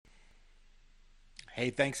Hey,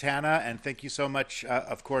 thanks, Hannah, and thank you so much,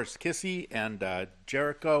 of course, Kissy and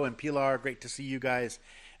Jericho and Pilar. Great to see you guys.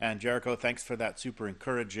 And Jericho, thanks for that super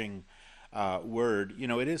encouraging word. You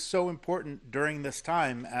know, it is so important during this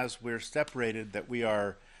time as we're separated that we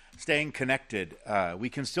are staying connected. We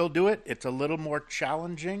can still do it. It's a little more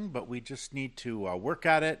challenging, but we just need to work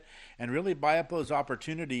at it and really buy up those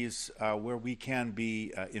opportunities where we can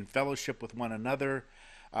be in fellowship with one another,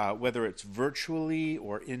 whether it's virtually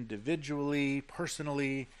or individually,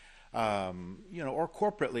 personally, or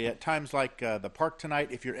corporately at times like the park tonight.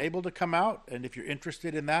 If you're able to come out and if you're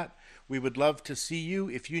interested in that, we would love to see you.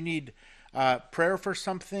 If you need prayer for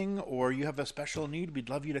something or you have a special need, we'd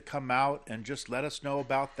love you to come out and just let us know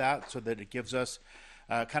about that so that it gives us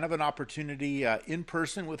kind of an opportunity in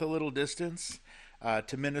person with a little distance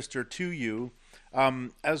to minister to you.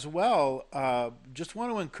 As well, just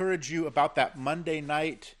want to encourage you about that Monday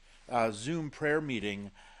night Zoom prayer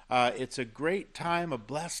meeting. It's a great time, a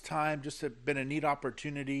blessed time, just been a neat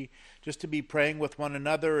opportunity just to be praying with one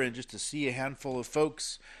another and just to see a handful of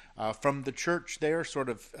folks from the church there, sort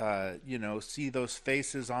of, see those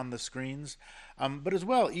faces on the screens. But as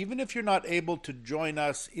well, even if you're not able to join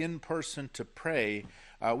us in person to pray,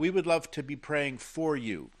 we would love to be praying for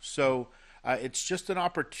you. So it's just an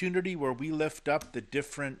opportunity where we lift up the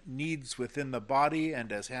different needs within the body.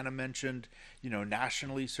 And as Hannah mentioned,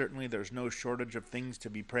 nationally, certainly there's no shortage of things to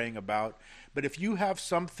be praying about. But if you have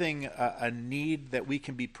something, a need that we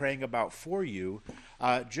can be praying about for you,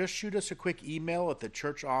 just shoot us a quick email at the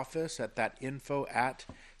church office at that info@ccmv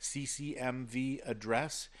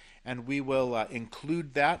address. And we will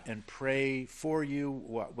include that and pray for you,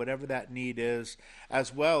 whatever that need is.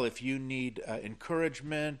 As well, if you need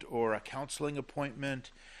encouragement or a counseling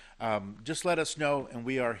appointment, just let us know, and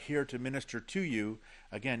we are here to minister to you.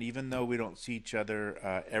 Again, even though we don't see each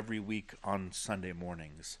other every week on Sunday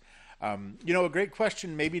mornings. A great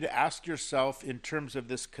question maybe to ask yourself in terms of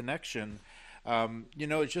this connection,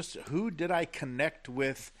 it's just who did I connect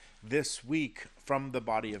with this week from the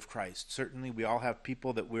body of Christ? Certainly, we all have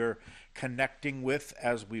people that we're connecting with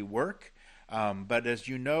as we work. But as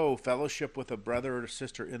you know, fellowship with a brother or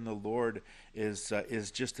sister in the Lord is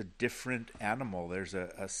just a different animal. There's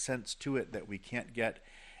a sense to it that we can't get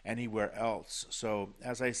anywhere else. So,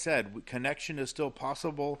 as I said, connection is still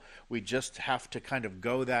possible. We just have to kind of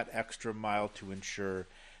go that extra mile to ensure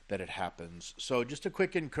that it happens. So, just a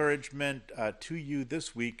quick encouragement to you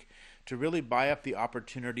this week to really buy up the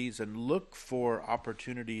opportunities and look for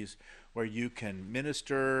opportunities where you can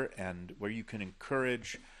minister and where you can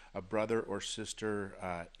encourage a brother or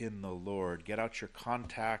sister in the Lord. Get out your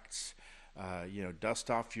contacts, dust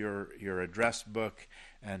off your address book,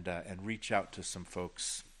 and reach out to some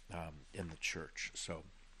folks in the church. So,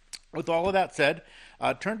 with all of that said,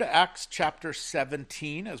 turn to Acts chapter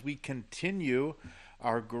 17 as we continue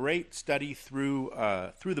our great study through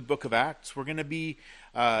the book of Acts. We're going to be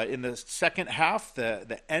in the second half,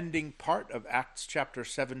 the ending part of Acts chapter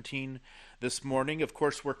 17 this morning. Of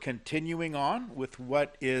course, we're continuing on with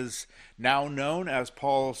what is now known as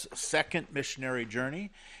Paul's second missionary journey.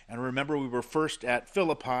 And remember, we were first at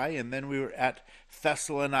Philippi, and then we were at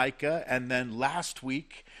Thessalonica, and then last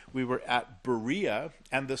week we were at Berea,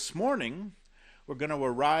 and this morning we're going to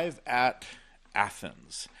arrive at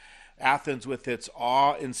Athens. Athens with its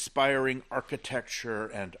awe-inspiring architecture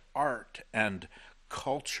and art and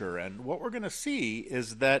culture. And what we're going to see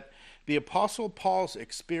is that the Apostle Paul's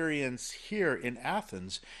experience here in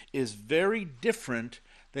Athens is very different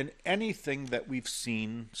than anything that we've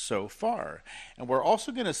seen so far. And we're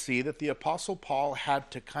also going to see that the Apostle Paul had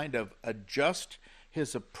to kind of adjust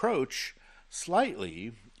his approach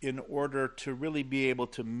slightly in order to really be able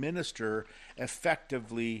to minister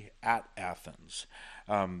effectively at Athens.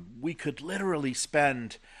 We could literally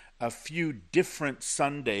spend a few different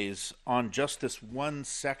Sundays on just this one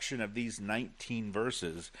section of these 19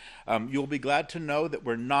 verses. You'll be glad to know that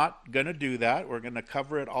we're not going to do that. We're going to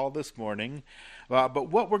cover it all this morning. But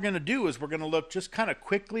what we're going to do is we're going to look just kind of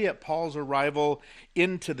quickly at Paul's arrival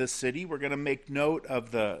into the city. We're going to make note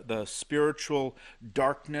of the spiritual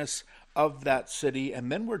darkness of that city,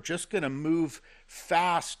 and then we're just going to move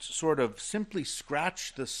fast, sort of simply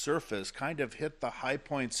scratch the surface, kind of hit the high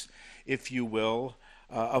points, if you will,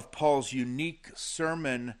 of Paul's unique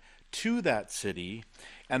sermon to that city,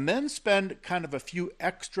 and then spend kind of a few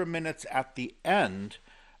extra minutes at the end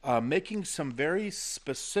making some very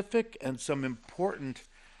specific and some important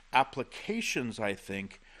applications, I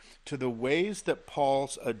think, to the ways that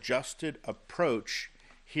Paul's adjusted approach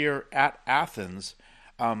here at Athens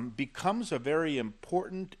becomes a very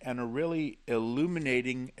important and a really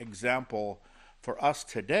illuminating example for us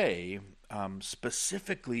today,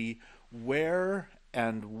 specifically where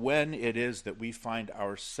and when it is that we find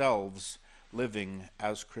ourselves living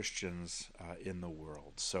as Christians in the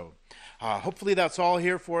world. So hopefully that's all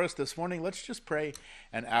here for us this morning. Let's just pray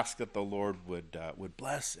and ask that the Lord would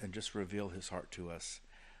bless and just reveal his heart to us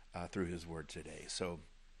through his word today. So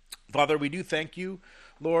Father, we do thank you,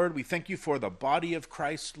 Lord. We thank you for the body of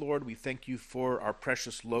Christ, Lord. We thank you for our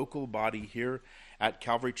precious local body here at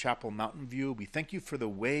Calvary Chapel Mountain View. We thank you for the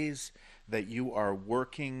ways that you are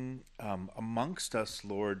working amongst us,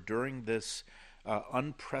 Lord, during this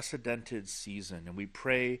unprecedented season. And we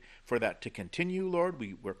pray for that to continue, Lord.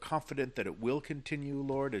 We're confident that it will continue,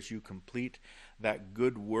 Lord, as you complete that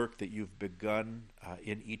good work that you've begun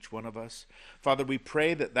in each one of us. Father, we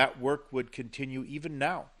pray that that work would continue even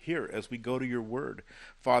now, here, as we go to your word,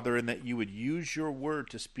 Father, and that you would use your word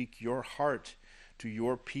to speak your heart to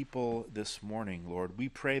your people this morning, Lord. We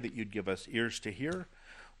pray that you'd give us ears to hear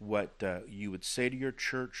what you would say to your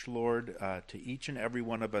church, Lord, to each and every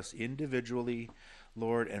one of us individually,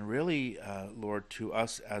 Lord, and really, Lord, to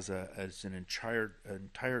us as an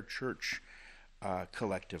entire church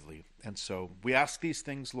collectively. And so we ask these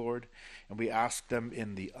things, Lord, and we ask them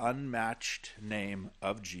in the unmatched name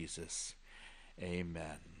of Jesus.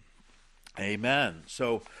 Amen. Amen.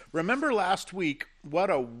 So remember last week what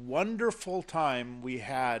a wonderful time we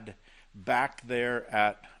had back there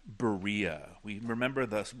at Berea. We remember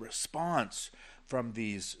the response from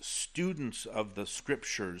these students of the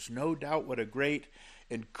scriptures. No doubt what a great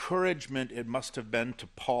encouragement it must have been to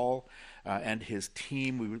Paul and his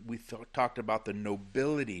team. We talked about the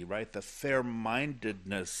nobility, right? The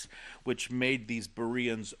fair-mindedness which made these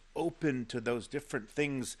Bereans open to those different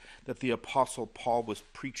things that the Apostle Paul was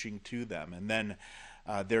preaching to them. And then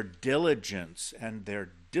their diligence and their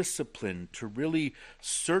discipline to really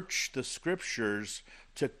search the scriptures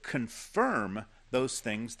to confirm those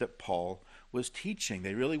things that Paul was teaching.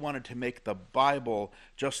 They really wanted to make the Bible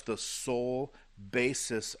just the sole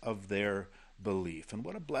basis of their belief. And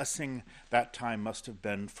what a blessing that time must have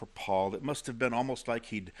been for Paul. It must have been almost like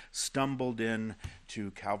he'd stumbled in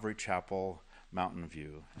to Calvary Chapel Mountain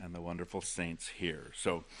View and the wonderful saints here.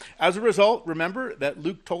 So as a result, remember that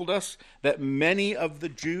Luke told us that many of the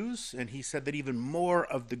Jews, and he said that even more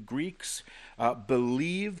of the Greeks,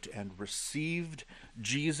 believed and received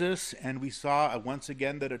Jesus. And we saw once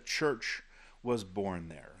again that a church was born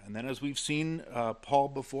there. And then as we've seen Paul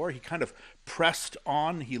before, he kind of pressed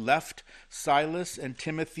on. He left Silas and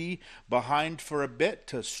Timothy behind for a bit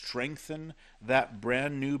to strengthen that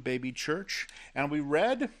brand new baby church. And we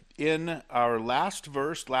read in our last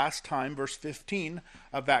time, verse 15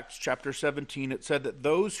 of Acts chapter 17, it said that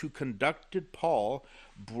those who conducted Paul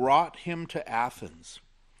brought him to Athens.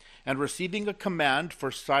 And receiving a command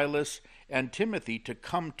for Silas and Timothy to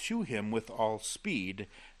come to him with all speed,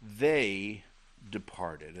 they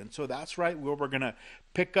departed. And so that's right where we're going to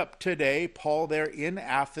pick up today. Paul there in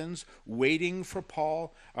Athens, waiting for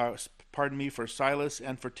for Silas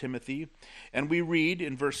and for Timothy. And we read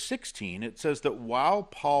in verse 16, it says that while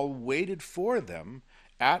Paul waited for them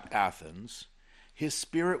at Athens, his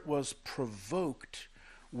spirit was provoked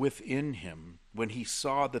within him when he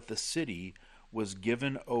saw that the city was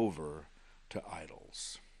given over to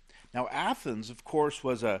idols. Now, Athens, of course,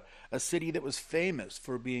 was a city that was famous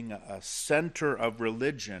for being a center of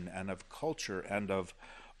religion and of culture and of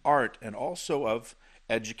art and also of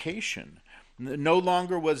education. No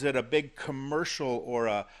longer was it a big commercial or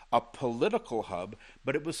a political hub,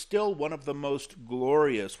 but it was still one of the most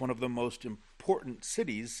glorious, one of the most important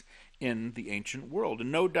cities in the ancient world.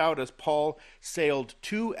 And no doubt as Paul sailed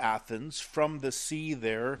to Athens from the sea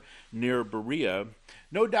there near Berea,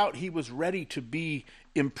 no doubt he was ready to be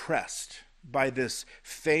impressed by this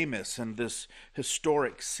famous and this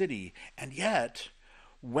historic city. And yet,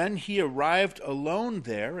 when he arrived alone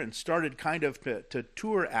there and started kind of to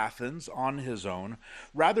tour Athens on his own,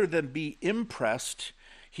 rather than be impressed,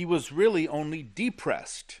 he was really only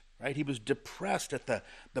depressed. Right? He was depressed at the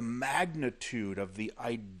magnitude of the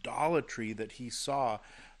idolatry that he saw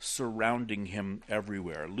surrounding him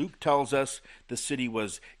everywhere. Luke tells us the city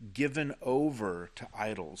was given over to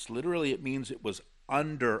idols. Literally, it means it was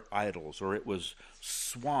under idols, or it was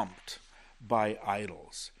swamped by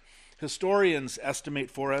idols. Historians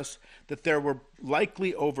estimate for us that there were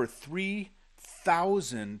likely over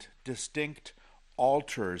 3,000 distinct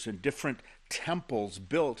altars and different temples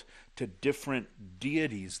built to different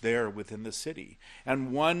deities there within the city.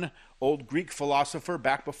 And one old Greek philosopher,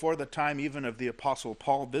 back before the time even of the Apostle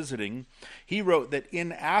Paul visiting, he wrote that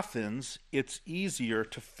in Athens, it's easier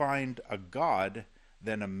to find a god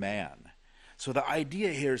than a man. So the idea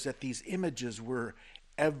here is that these images were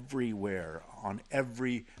everywhere, on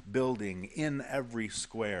every building, in every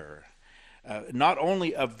square. not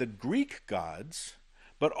only of the Greek gods,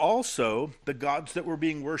 but also the gods that were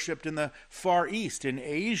being worshipped in the Far East, in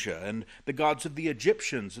Asia, and the gods of the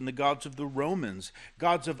Egyptians and the gods of the Romans,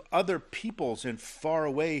 gods of other peoples in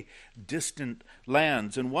faraway, distant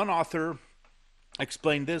lands. And one author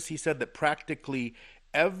explained this. He said that practically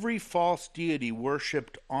every false deity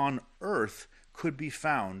worshipped on earth could be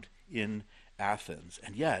found in Athens.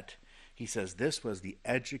 And yet, he says this was the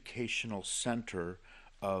educational center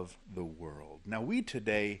of the world. Now, we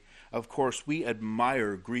today, of course, we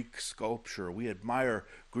admire Greek sculpture. We admire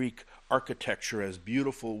Greek architecture as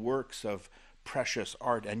beautiful works of precious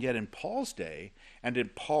art. And yet in Paul's day and in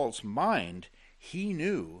Paul's mind, he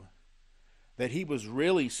knew that he was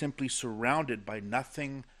really simply surrounded by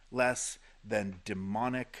nothing less than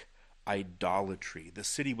demonic idolatry. The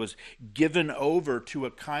city was given over to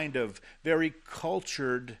a kind of very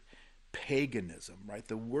cultured paganism, right?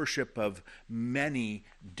 The worship of many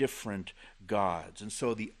different gods. And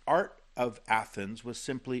so the art of Athens was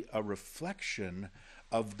simply a reflection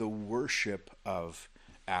of the worship of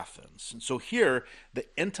Athens. And so here, the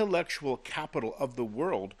intellectual capital of the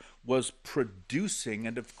world was producing,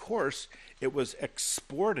 and of course, it was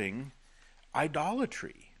exporting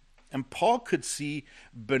idolatry. And Paul could see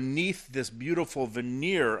beneath this beautiful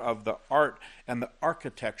veneer of the art and the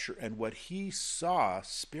architecture, and what he saw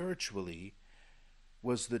spiritually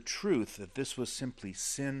was the truth that this was simply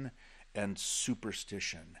sin and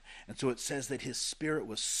superstition. And so it says that his spirit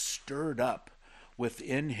was stirred up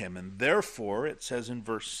within him, and therefore, it says in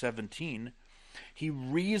verse 17, he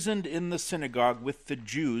reasoned in the synagogue with the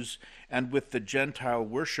Jews and with the Gentile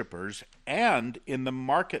worshippers, and in the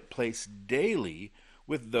marketplace daily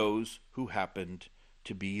with those who happened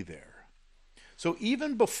to be there. So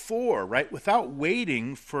even before, right, without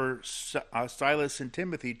waiting for Silas and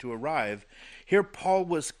Timothy to arrive, here Paul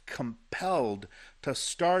was compelled to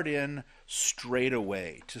start in straight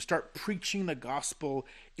away, to start preaching the gospel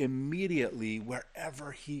immediately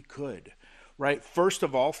wherever he could. Right? First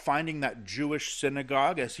of all, finding that Jewish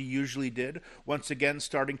synagogue, as he usually did, once again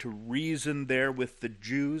starting to reason there with the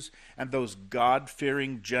Jews and those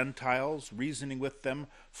God-fearing Gentiles, reasoning with them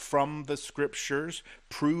from the scriptures,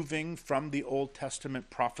 proving from the Old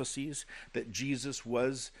Testament prophecies that Jesus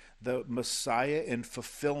was the Messiah in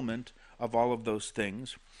fulfillment of all of those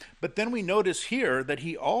things. But then we notice here that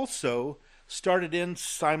he also started in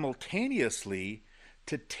simultaneously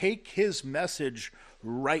to take his message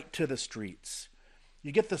right to the streets.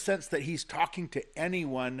 You get the sense that he's talking to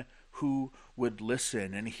anyone who would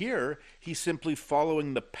listen. And here, he's simply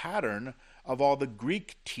following the pattern of all the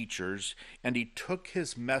Greek teachers, and he took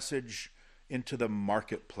his message into the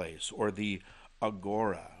marketplace, or the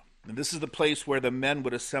agora. And this is the place where the men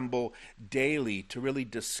would assemble daily to really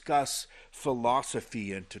discuss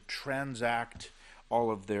philosophy and to transact all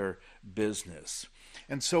of their business.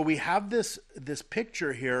 And so we have this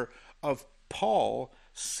picture here of Paul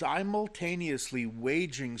simultaneously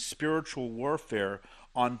waging spiritual warfare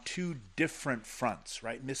on two different fronts,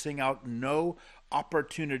 right? Missing out no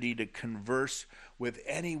opportunity to converse with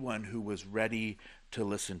anyone who was ready to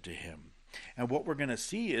listen to him. And what we're going to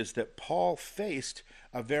see is that Paul faced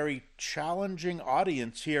a very challenging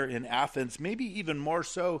audience here in Athens, maybe even more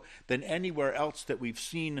so than anywhere else that we've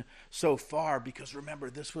seen so far, because remember,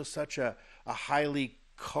 this was such a highly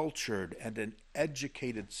cultured and an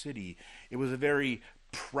educated city. It was a very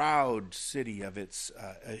proud city of its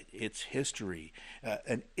history,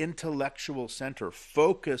 an intellectual center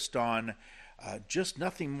focused on just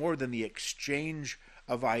nothing more than the exchange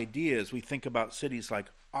of ideas. We think about cities like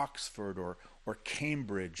Oxford or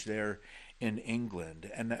Cambridge there in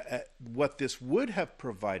England. And what this would have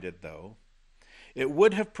provided, though, it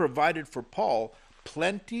would have provided for Paul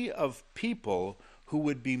plenty of people who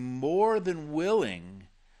would be more than willing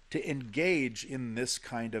to engage in this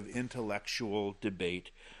kind of intellectual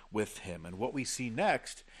debate with him. And what we see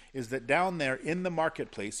next is that down there in the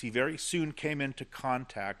marketplace, he very soon came into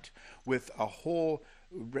contact with a whole,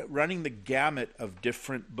 running the gamut of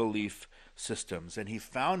different belief systems. And he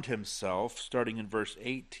found himself, starting in verse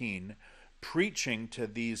 18, preaching to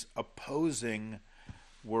these opposing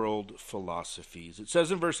world philosophies. It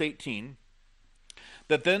says in verse 18,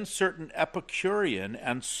 that then certain Epicurean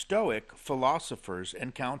and Stoic philosophers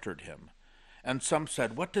encountered him. And some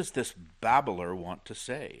said, "What does this babbler want to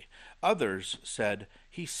say?" Others said,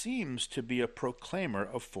 "He seems to be a proclaimer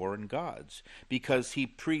of foreign gods, because he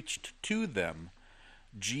preached to them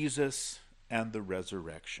Jesus and the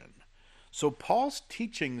resurrection." So Paul's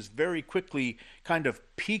teachings very quickly kind of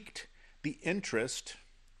piqued the interest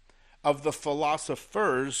of the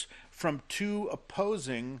philosophers from two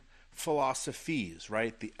opposing philosophies,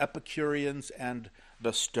 right? The Epicureans and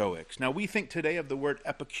the Stoics. Now, we think today of the word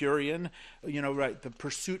Epicurean, right, the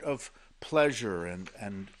pursuit of pleasure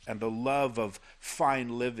and the love of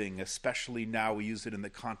fine living, especially now we use it in the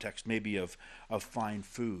context maybe of fine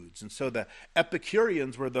foods. And so the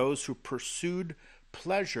Epicureans were those who pursued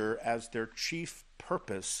pleasure as their chief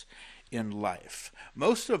purpose in life.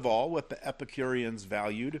 Most of all, what the Epicureans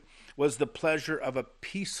valued was the pleasure of a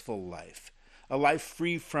peaceful life, a life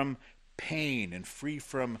free from pain and free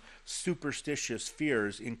from superstitious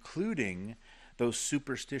fears, including those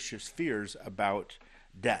superstitious fears about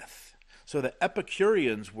death. So the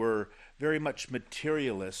Epicureans were very much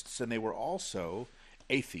materialists, and they were also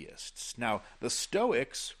atheists. Now, the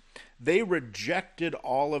Stoics, they rejected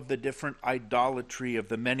all of the different idolatry of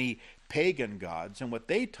the many pagan gods, and what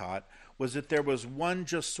they taught was that there was one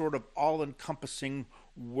just sort of all-encompassing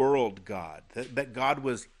world God, that God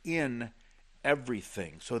was in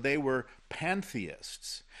everything. So they were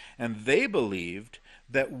pantheists, and they believed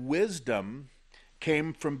that wisdom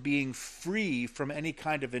came from being free from any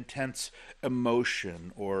kind of intense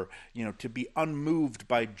emotion, or to be unmoved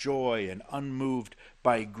by joy and unmoved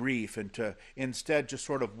by grief, and to instead just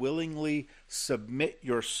sort of willingly submit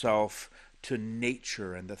yourself to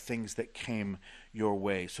nature and the things that came your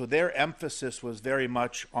way. So their emphasis was very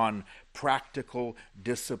much on practical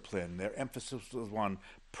discipline. Their emphasis was on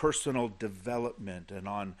personal development and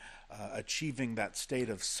on achieving that state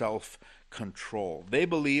of self-control. They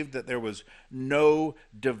believed that there was no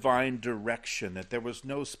divine direction, that there was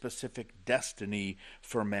no specific destiny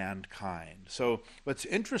for mankind. So what's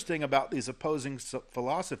interesting about these opposing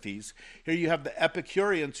philosophies, here you have the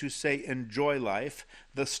Epicureans who say enjoy life,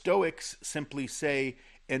 the Stoics simply say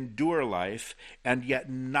endure life, and yet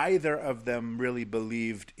neither of them really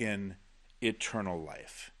believed in eternal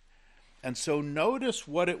life. And so notice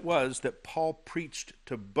what it was that Paul preached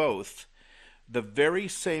to both, the very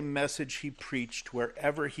same message he preached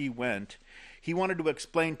wherever he went. He wanted to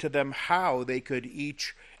explain to them how they could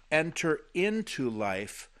each enter into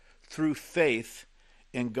life through faith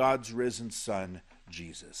in God's risen Son,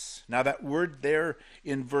 Jesus. Now that word there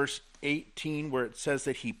in verse 18 where it says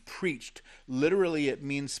that he preached, literally it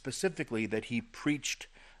means specifically that he preached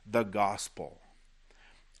the gospel.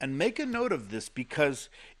 And make a note of this, because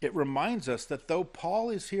it reminds us that though Paul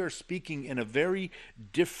is here speaking in a very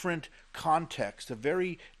different context, a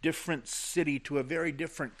very different city, to a very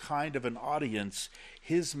different kind of an audience,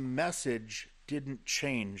 his message didn't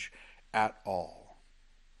change at all.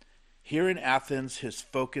 Here in Athens, his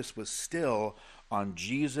focus was still on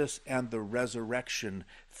Jesus and the resurrection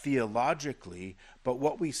theologically, but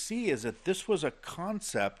what we see is that this was a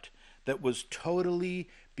concept that was totally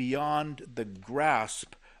beyond the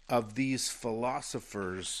grasp of these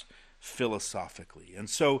philosophers philosophically. And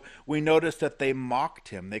so we notice that they mocked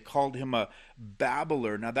him. They called him a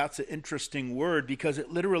babbler. Now that's an interesting word because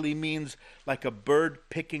it literally means like a bird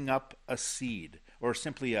picking up a seed, or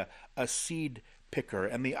simply a seed picker.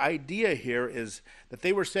 And the idea here is that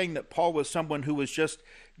they were saying that Paul was someone who was just,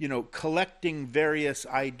 collecting various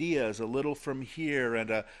ideas, a little from here and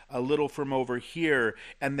a little from over here,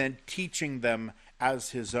 and then teaching them as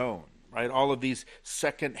his own. Right, all of these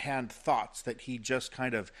second-hand thoughts that he just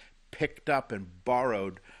kind of picked up and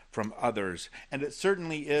borrowed from others. And it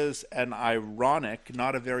certainly is an ironic,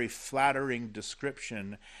 not a very flattering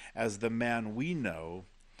description, as the man we know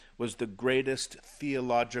was the greatest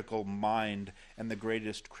theological mind and the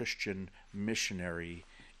greatest Christian missionary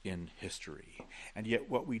in history. And yet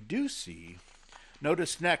what we do see,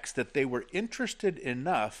 notice next that they were interested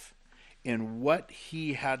enough in what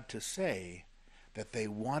he had to say that they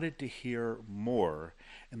wanted to hear more,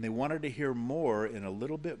 and they wanted to hear more in a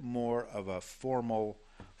little bit more of a formal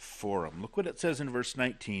forum. Look what it says in verse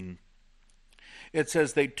 19. It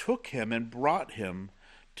says, they took him and brought him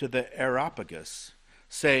to the Areopagus,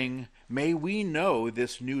 saying, may we know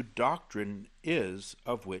this new doctrine is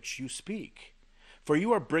of which you speak. For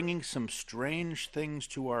you are bringing some strange things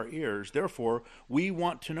to our ears. Therefore, we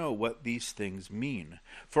want to know what these things mean.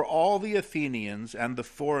 For all the Athenians and the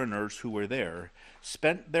foreigners who were there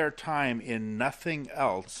spent their time in nothing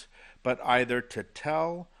else but either to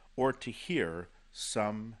tell or to hear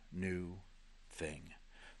some new thing.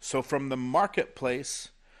 So from the marketplace,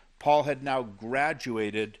 Paul had now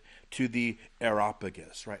graduated to the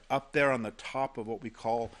Areopagus, right up there on the top of what we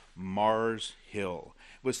call Mars Hill.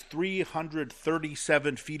 It was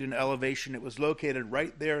 337 feet in elevation. It was located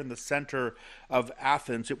right there in the center of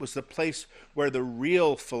Athens. It was the place where the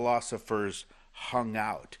real philosophers hung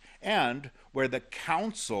out, and where the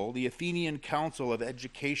council, the Athenian Council of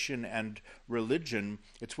Education and Religion,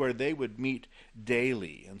 it's where they would meet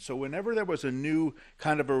daily. And so whenever there was a new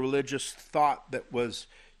kind of a religious thought that was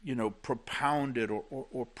propounded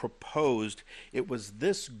or proposed. It was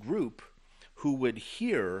this group who would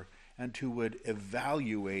hear and who would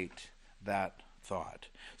evaluate that thought.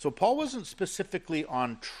 So Paul wasn't specifically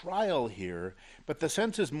on trial here, but the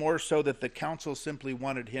sense is more so that the council simply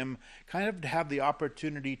wanted him kind of to have the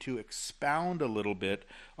opportunity to expound a little bit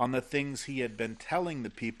on the things he had been telling the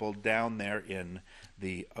people down there in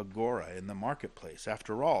the agora, in the marketplace.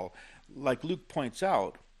 After all, like Luke points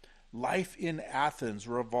out, life in Athens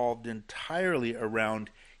revolved entirely around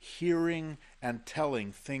hearing and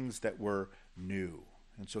telling things that were new.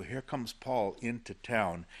 And so here comes Paul into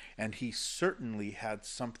town, and he certainly had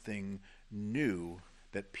something new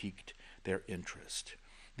that piqued their interest.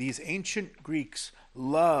 These ancient Greeks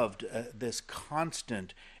loved this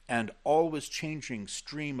constant and always changing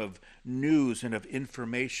stream of news and of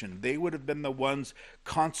information. They would have been the ones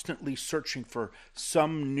constantly searching for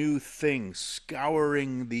some new thing,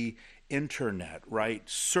 scouring the internet, right?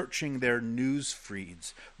 Searching their news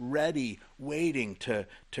feeds, ready, waiting to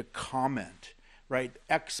comment. Right?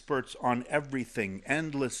 Experts on everything,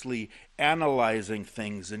 endlessly analyzing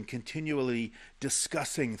things and continually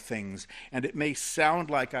discussing things. And it may sound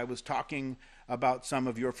like I was talking about some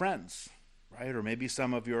of your friends, right? Or maybe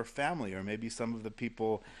some of your family, or maybe some of the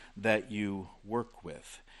people that you work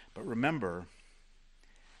with. But remember,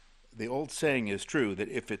 the old saying is true, that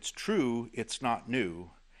if it's true, it's not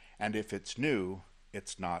new. And if it's new,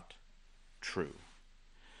 it's not true.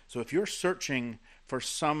 So if you're searching for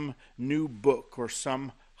some new book or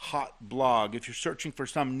some hot blog, if you're searching for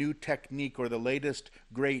some new technique or the latest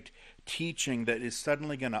great teaching that is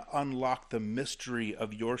suddenly going to unlock the mystery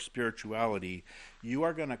of your spirituality, you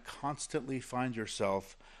are going to constantly find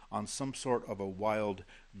yourself on some sort of a wild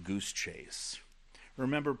goose chase.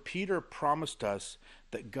 Remember, Peter promised us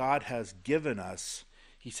that God has given us,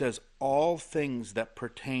 he says, all things that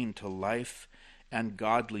pertain to life and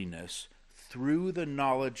godliness through the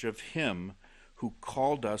knowledge of him who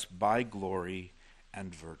called us by glory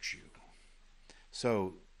and virtue.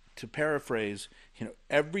 So, to paraphrase,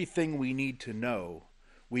 everything we need to know,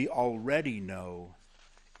 we already know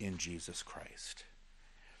in Jesus Christ.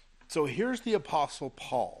 So here's the Apostle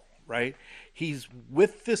Paul, right? He's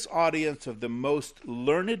with this audience of the most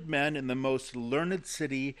learned men in the most learned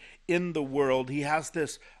city in the world. He has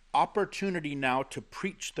this opportunity now to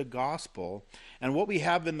preach the gospel. And what we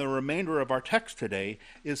have in the remainder of our text today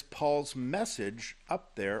is Paul's message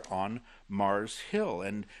up there on Mars Hill.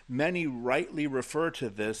 And many rightly refer to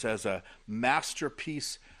this as a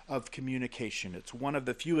masterpiece of communication. It's one of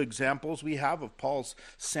the few examples we have of Paul's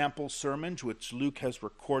sample sermons, which Luke has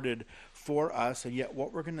recorded for us. And yet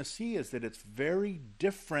what we're going to see is that it's very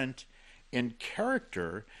different in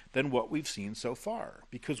character than what we've seen so far,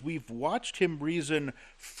 because we've watched him reason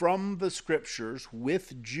from the scriptures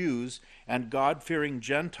with Jews and God-fearing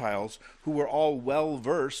Gentiles who were all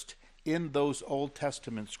well-versed in those Old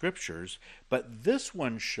Testament scriptures. But this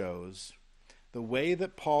one shows the way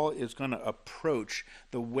that Paul is going to approach,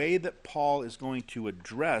 the way that Paul is going to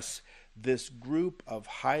address this group of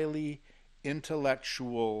highly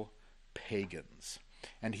intellectual pagans.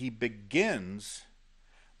 And he begins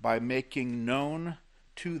by making known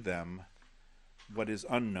to them what is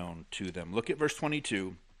unknown to them. Look at verse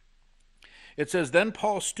 22. It says, Then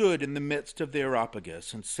Paul stood in the midst of the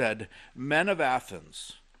Areopagus and said, Men of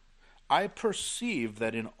Athens, I perceive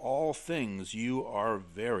that in all things you are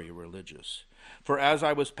very religious. For as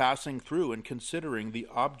I was passing through and considering the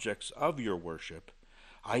objects of your worship,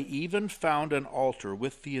 I even found an altar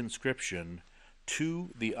with the inscription, To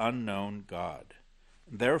the unknown God.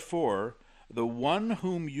 Therefore, the one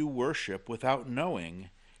whom you worship without knowing,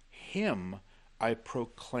 him I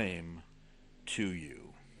proclaim to you.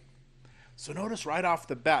 So notice right off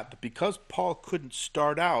the bat that because Paul couldn't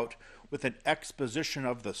start out with an exposition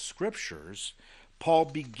of the scriptures, Paul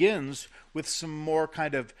begins with some more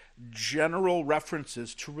kind of general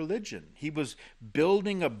references to religion. He was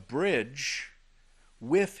building a bridge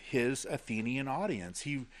with his Athenian audience.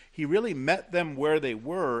 He really met them where they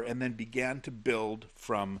were and then began to build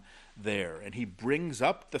from there. And he brings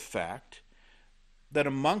up the fact that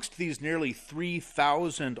amongst these nearly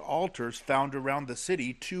 3,000 altars found around the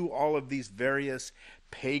city to all of these various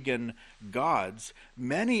pagan gods,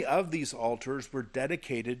 many of these altars were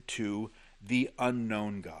dedicated to the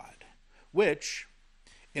unknown God, which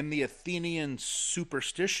in the Athenian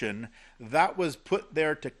superstition, that was put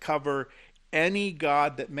there to cover any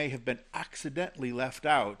god that may have been accidentally left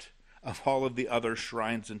out of all of the other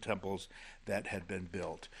shrines and temples that had been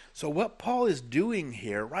built. So what Paul is doing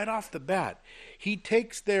here, right off the bat, he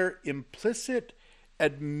takes their implicit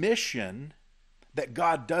admission that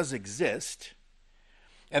God does exist,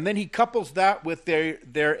 And then he couples that with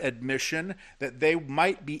their admission that they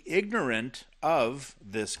might be ignorant of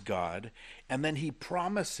this God. And then he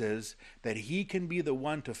promises that he can be the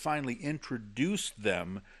one to finally introduce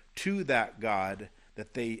them to that God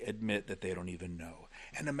that they admit that they don't even know.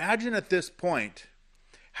 And imagine at this point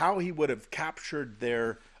how he would have captured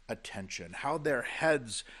their attention, how their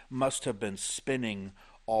heads must have been spinning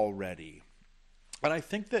already. And I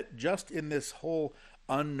think that just in this whole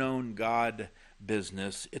unknown God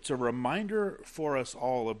business, it's a reminder for us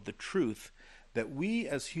all of the truth that we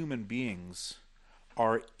as human beings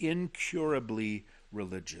are incurably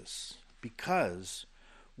religious because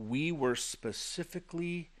we were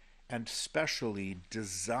specifically and specially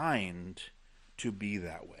designed to be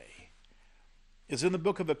that way. It's in the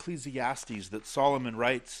book of Ecclesiastes that Solomon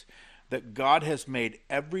writes that God has made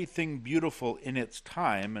everything beautiful in its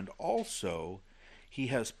time, and also he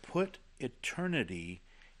has put eternity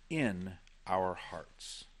in our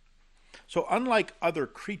hearts. So unlike other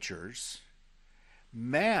creatures,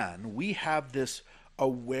 man, we have this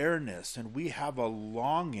awareness and we have a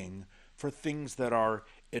longing for things that are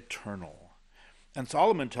eternal. And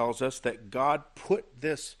Solomon tells us that God put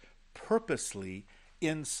this purposely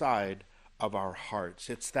inside of our hearts.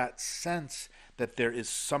 It's that sense that there is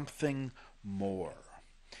something more.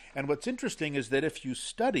 And what's interesting is that if you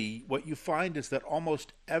study, what you find is that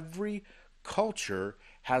almost every culture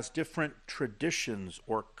has different traditions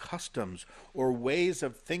or customs or ways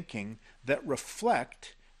of thinking that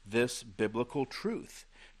reflect this biblical truth.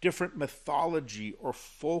 Different mythology or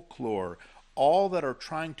folklore, all that are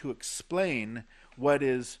trying to explain what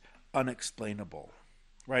is unexplainable.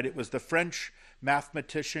 Right? It was the French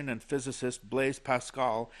mathematician and physicist Blaise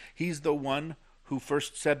Pascal. He's the one who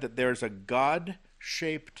first said that there's a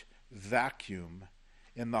God-shaped vacuum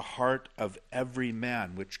in the heart of every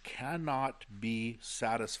man which cannot be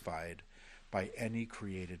satisfied by any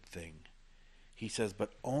created thing. He says,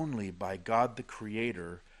 but only by God the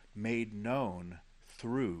Creator made known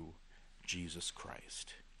through Jesus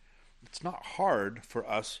Christ. It's not hard for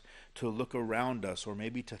us to look around us or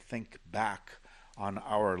maybe to think back on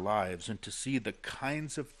our lives and to see the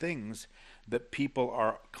kinds of things that people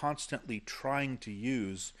are constantly trying to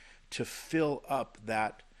use to fill up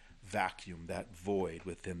that vacuum, that void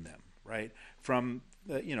within them, right? From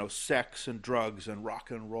sex and drugs and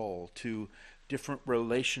rock and roll to different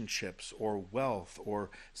relationships or wealth or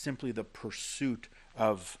simply the pursuit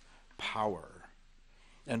of power.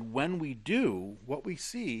 And when we do, what we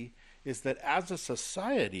see is that as a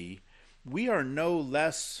society, we are no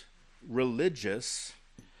less religious,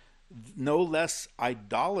 no less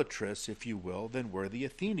idolatrous, if you will, than were the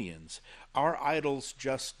Athenians. Our idols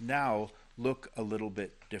just now look a little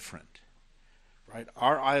bit different, right?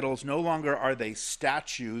 Our idols, no longer are they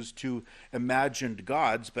statues to imagined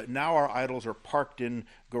gods, but now our idols are parked in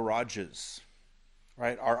garages,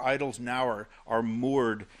 right? Our idols now are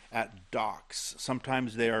moored at docks.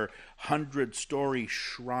 Sometimes they are 100-story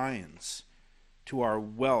shrines to our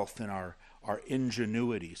wealth and our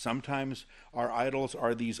ingenuity. Sometimes our idols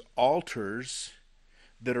are these altars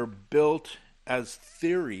that are built as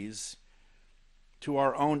theories to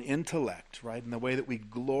our own intellect, right? In the way that we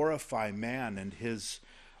glorify man and his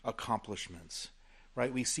accomplishments,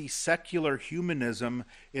 right? We see secular humanism,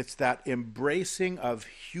 it's that embracing of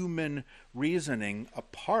human reasoning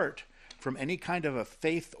apart from any kind of a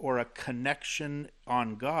faith or a connection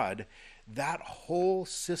on God. That whole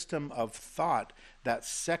system of thought, that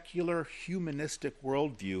secular humanistic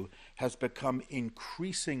worldview, has become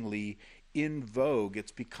increasingly in vogue.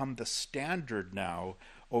 It's become the standard now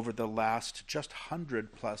over the last just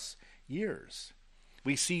 100+ years.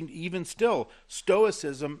 We see even still,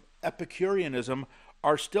 Stoicism, Epicureanism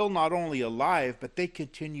are still not only alive, but they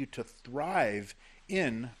continue to thrive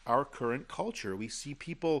in our current culture. We see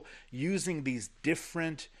people using these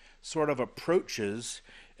different sort of approaches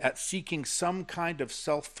at seeking some kind of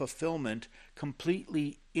self-fulfillment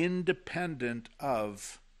completely independent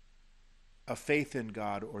of a faith in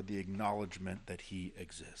God or the acknowledgement that he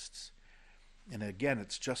exists. And again,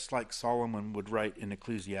 it's just like Solomon would write in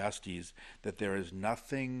Ecclesiastes, that there is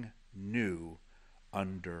nothing new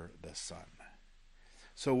under the sun.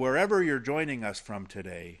 So wherever you're joining us from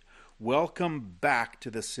today, welcome back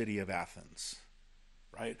to the city of Athens,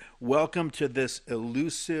 right? Welcome to this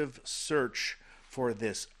elusive search for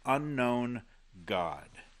this unknown God,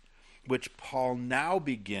 which Paul now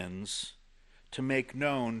begins to make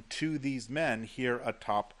known to these men here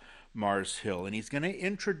atop Mars Hill. And he's going to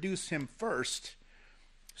introduce him first,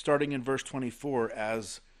 starting in verse 24,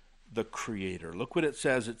 as the Creator. Look what it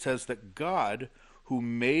says. It says that God, who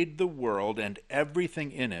made the world and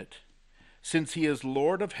everything in it, since he is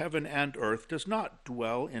Lord of heaven and earth, does not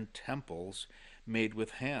dwell in temples made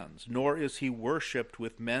with hands, nor is he worshipped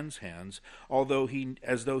with men's hands,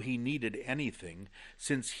 as though he needed anything,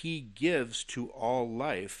 since he gives to all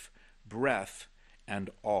life, breath, and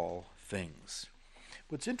all things.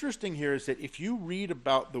 What's interesting here is that if you read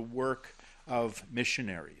about the work of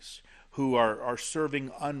missionaries who are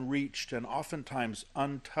serving unreached and oftentimes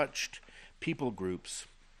untouched people groups,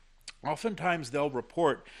 oftentimes they'll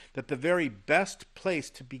report that the very best place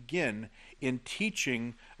to begin in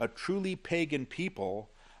teaching a truly pagan people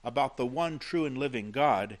about the one true and living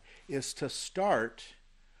God is to start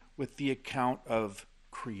with the account of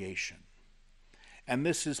creation. And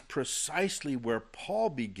this is precisely where Paul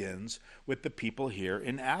begins with the people here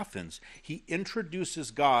in Athens. He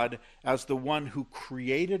introduces God as the one who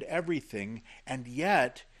created everything and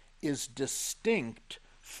yet is distinct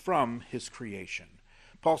from his creation.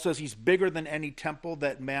 Paul says he's bigger than any temple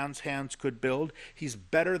that man's hands could build. He's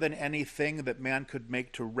better than anything that man could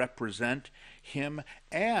make to represent him.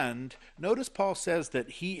 And notice Paul says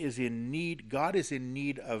that God is in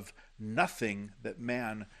need of nothing that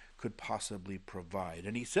man could possibly provide.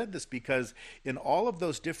 And he said this because in all of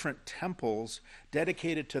those different temples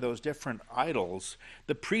dedicated to those different idols,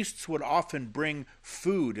 the priests would often bring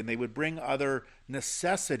food and they would bring other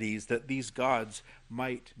necessities that these gods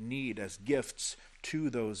might need as gifts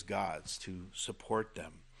to those gods to support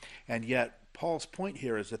them. And yet Paul's point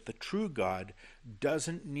here is that the true God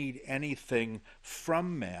doesn't need anything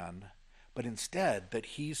from man, but instead that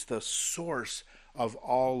he's the source of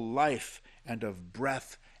all life and of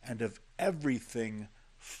breath and of everything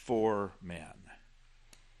for man.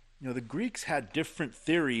 You know, the Greeks had different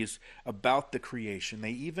theories about the creation.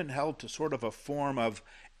 They even held to sort of a form of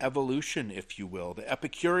evolution, if you will. The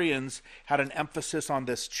Epicureans had an emphasis on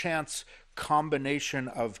this chance combination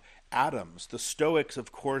of atoms. The Stoics,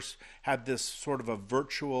 of course, had this sort of a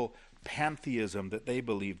virtual pantheism that they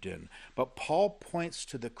believed in. But Paul points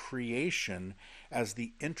to the creation as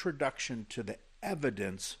the introduction to the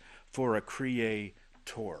evidence for a creator.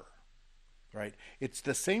 Right? It's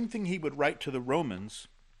the same thing he would write to the Romans.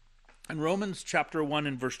 In Romans chapter 1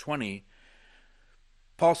 and verse 20,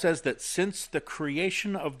 Paul says that since the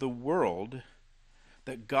creation of the world,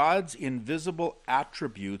 that God's invisible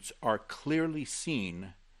attributes are clearly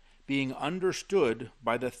seen, being understood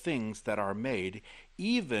by the things that are made,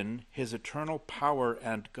 even his eternal power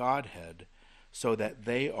and Godhead, so that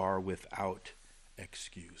they are without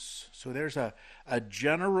excuse. So there's a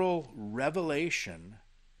general revelation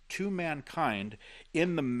to mankind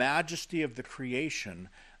in the majesty of the creation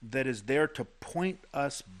that is there to point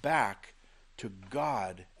us back to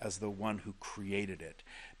God as the one who created it.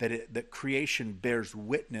 That creation bears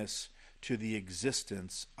witness to the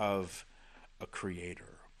existence of a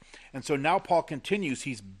creator. And so now Paul continues,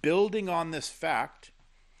 he's building on this fact.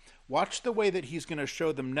 Watch the way that he's going to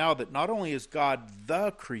show them now that not only is God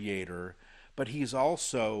the creator, but he's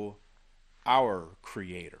also our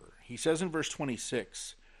creator. He says in verse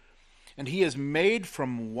 26, "And he has made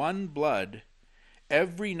from one blood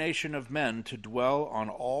every nation of men to dwell on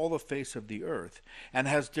all the face of the earth, and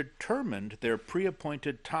has determined their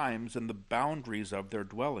pre-appointed times and the boundaries of their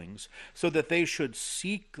dwellings, so that they should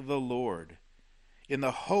seek the Lord, in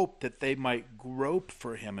the hope that they might grope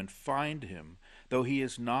for him and find him, though he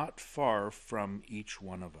is not far from each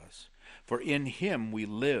one of us. For in him we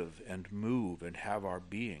live and move and have our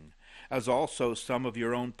being, as also some of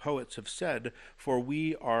your own poets have said, for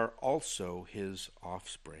we are also his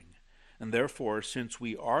offspring. And therefore, since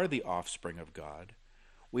we are the offspring of God,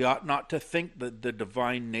 we ought not to think that the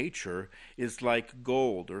divine nature is like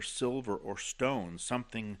gold or silver or stone,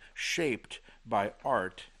 something shaped by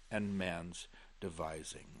art and man's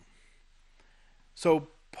devising."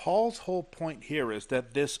 So Paul's whole point here is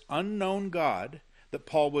that this unknown God that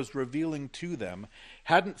Paul was revealing to them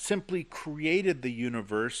hadn't simply created the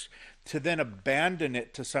universe to then abandon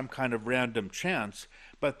it to some kind of random chance,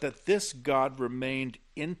 but that this God remained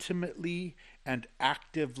intimately and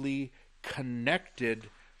actively connected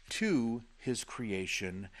to his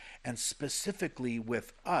creation, and specifically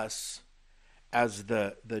with us as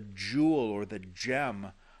the jewel or the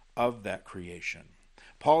gem of that creation.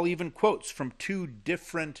 Paul even quotes from two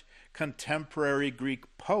different contemporary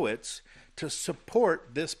Greek poets to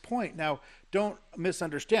support this point. Now, don't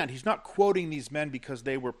misunderstand. He's not quoting these men because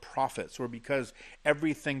they were prophets or because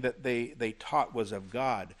everything that they taught was of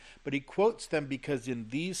God. But he quotes them because in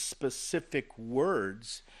these specific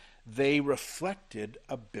words, they reflected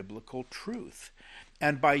a biblical truth.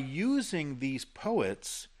 And by using these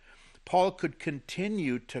poets, Paul could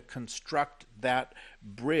continue to construct that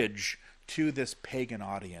bridge to this pagan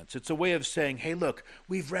audience. It's a way of saying, hey, look,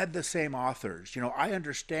 we've read the same authors. I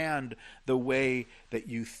understand the way that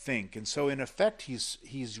you think. And so in effect,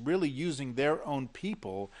 he's really using their own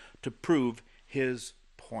people to prove his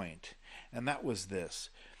point. And that was this,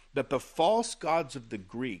 that the false gods of the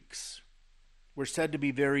Greeks were said to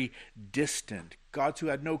be very distant, gods who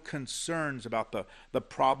had no concerns about the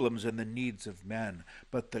problems and the needs of men.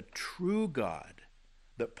 But the true God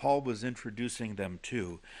that Paul was introducing them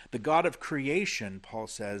to, the God of creation, Paul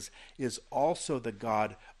says, is also the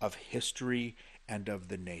God of history and of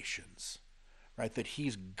the nations. Right? That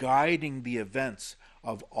he's guiding the events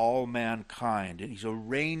of all mankind, and he's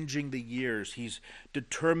arranging the years, he's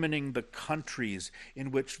determining the countries in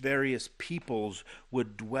which various peoples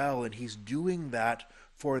would dwell, and he's doing that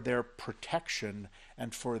for their protection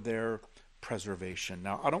and for their preservation.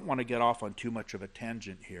 Now, I don't want to get off on too much of a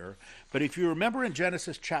tangent here, but if you remember in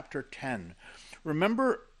Genesis chapter 10,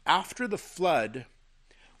 remember after the flood,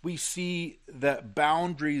 we see that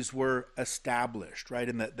boundaries were established, right,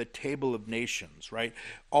 in the table of nations, right?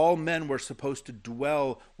 All men were supposed to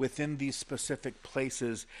dwell within these specific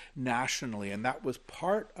places nationally, and that was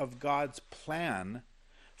part of God's plan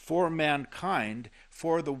for mankind,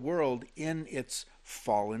 for the world in its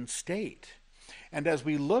fallen state. And as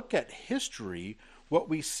we look at history, what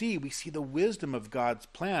we see the wisdom of God's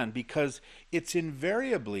plan, because it's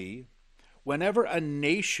invariably, whenever a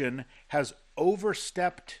nation has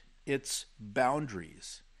overstepped its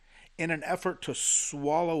boundaries in an effort to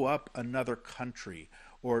swallow up another country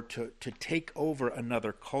or to take over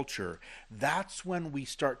another culture, that's when we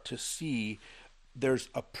start to see there's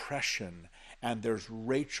oppression and there's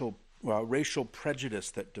racial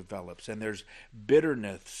prejudice that develops, and there's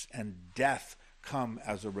bitterness and death come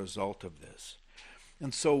as a result of this.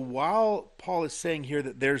 And so while Paul is saying here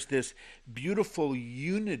that there's this beautiful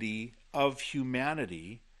unity of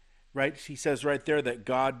humanity, right? He says right there that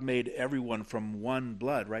God made everyone from one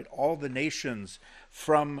blood, right? All the nations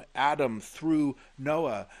from Adam through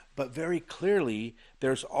Noah. But very clearly,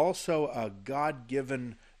 there's also a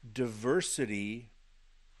God-given diversity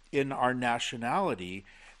in our nationality,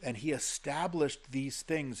 and he established these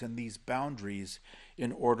things and these boundaries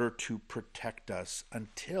in order to protect us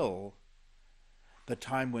until the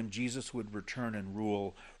time when Jesus would return and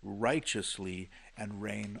rule righteously and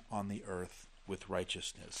reign on the earth with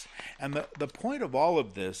righteousness. And the point of all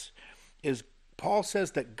of this is Paul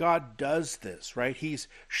says that God does this, right? He's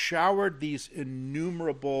showered these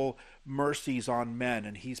innumerable mercies on men,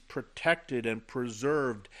 and he's protected and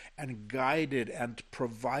preserved and guided and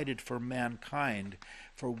provided for mankind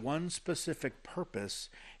for one specific purpose.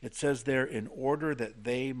 It says there, in order that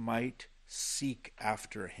they might seek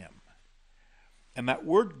after him. And that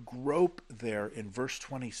word grope there in verse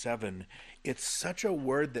 27, it's such a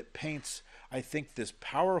word that paints, I think, this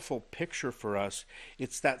powerful picture for us.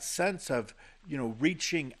 It's that sense of,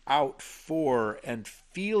 reaching out for and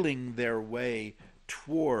feeling their way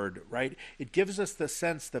toward, right? It gives us the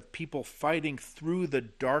sense of people fighting through the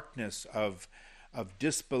darkness of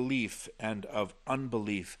disbelief and of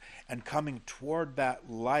unbelief and coming toward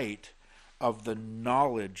that light of the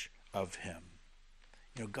knowledge of him.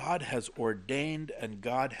 God has ordained and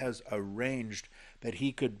God has arranged that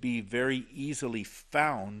he could be very easily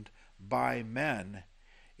found by men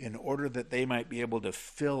in order that they might be able to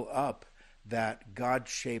fill up that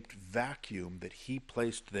God-shaped vacuum that he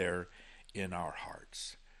placed there in our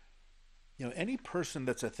hearts. Any person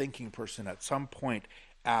that's a thinking person at some point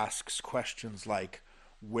asks questions like,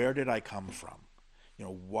 where did I come from?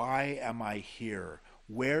 Why am I here?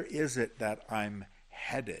 Where is it that I'm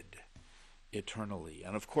headed eternally?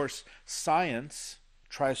 And of course, science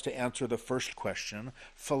tries to answer the first question.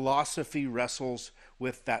 Philosophy wrestles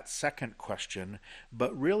with that second question.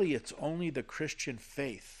 But really, it's only the Christian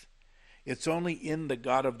faith. It's only in the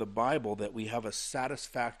God of the Bible that we have a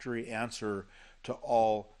satisfactory answer to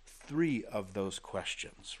all three of those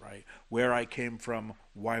questions, right? Where I came from,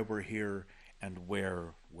 why we're here, and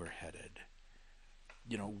where we're headed.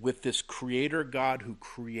 With this creator God who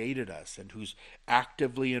created us and who's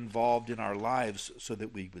actively involved in our lives so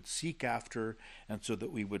that we would seek after and so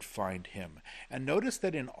that we would find him. And notice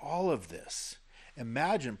that in all of this,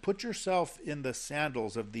 put yourself in the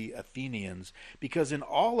sandals of the Athenians, because in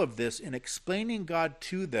all of this, in explaining God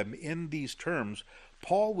to them in these terms,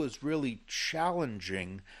 Paul was really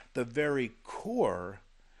challenging the very core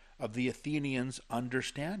of the Athenians'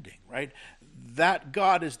 understanding, right? That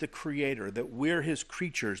God is the creator, that we're his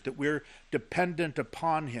creatures, that we're dependent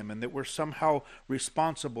upon him, and that we're somehow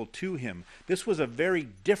responsible to him. This was a very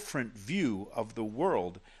different view of the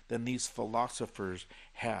world than these philosophers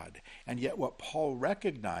had. And yet what Paul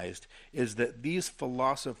recognized is that these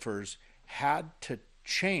philosophers had to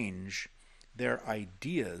change their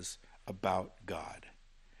ideas about God.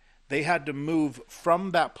 They had to move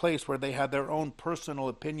from that place where they had their own personal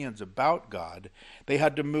opinions about God. They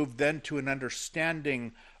had to move then to an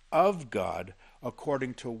understanding of God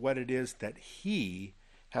according to what it is that he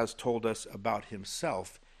has told us about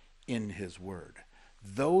himself in his word.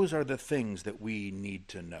 Those are the things that we need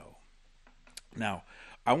to know. Now,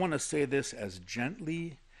 I want to say this as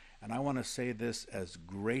gently and I want to say this as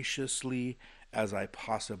graciously as I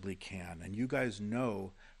possibly can. And you guys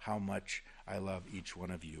know how much I love each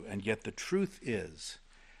one of you. And yet the truth is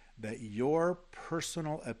that your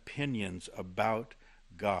personal opinions about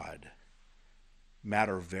God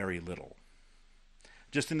matter very little.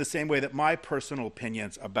 Just in the same way that my personal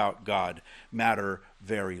opinions about God matter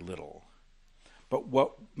very little. But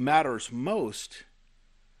what matters most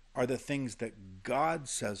are the things that God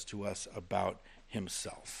says to us about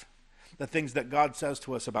himself. The things that God says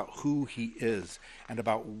to us about who he is and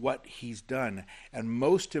about what he's done. And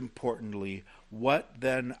most importantly, what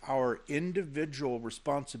then our individual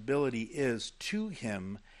responsibility is to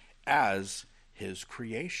him as his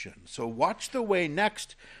creation. So watch the way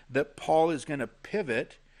next that Paul is going to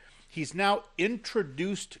pivot. He's now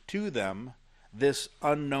introduced to them this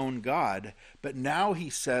unknown God, but now he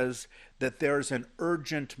says that there's an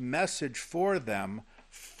urgent message for them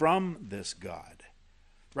from this God.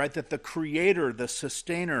 Right? That the creator, the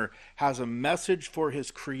sustainer, has a message for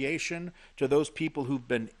his creation to those people who've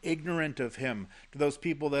been ignorant of him, to those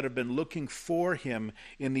people that have been looking for him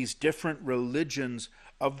in these different religions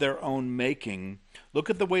of their own making. Look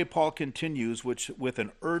at the way Paul continues, which with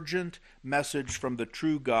an urgent message from the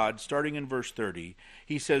true God, starting in verse 30.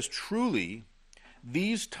 He says, "Truly,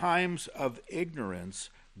 these times of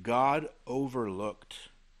ignorance God overlooked,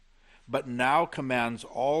 but now commands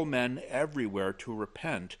all men everywhere to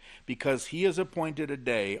repent, because he has appointed a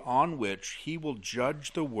day on which he will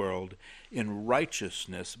judge the world in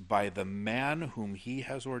righteousness by the man whom he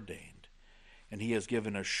has ordained. And he has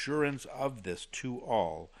given assurance of this to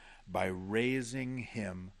all by raising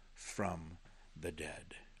him from the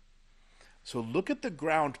dead." So look at the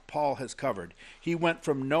ground Paul has covered. He went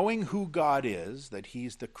from knowing who God is, that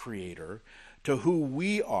he's the creator, to who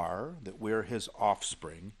we are, that we're his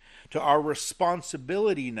offspring, to our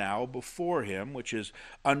responsibility now before him, which is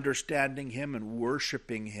understanding him and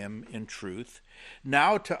worshiping him in truth,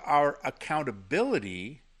 now to our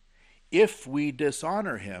accountability if we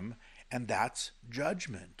dishonor him, and that's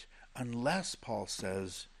judgment, unless, Paul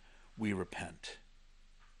says, we repent.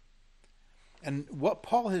 And what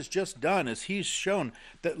Paul has just done is he's shown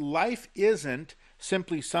that life isn't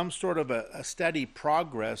simply some sort of a steady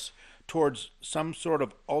progress towards some sort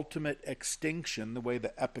of ultimate extinction, the way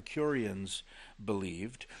the Epicureans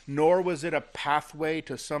believed, nor was it a pathway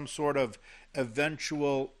to some sort of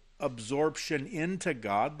eventual absorption into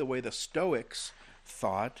God, the way the Stoics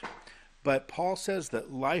thought. But Paul says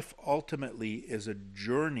that life ultimately is a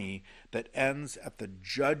journey that ends at the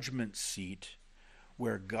judgment seat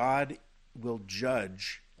where God will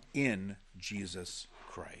judge in Jesus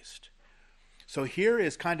Christ. So here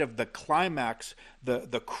is kind of the climax,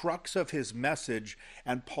 the crux of his message,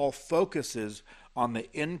 and Paul focuses on the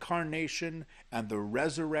incarnation and the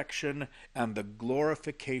resurrection and the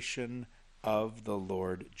glorification of the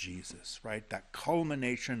Lord Jesus, right? That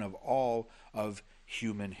culmination of all of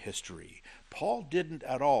human history. Paul didn't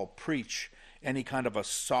at all preach any kind of a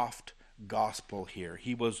soft gospel here.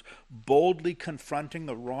 He was boldly confronting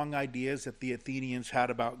the wrong ideas that the Athenians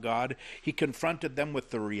had about God. He confronted them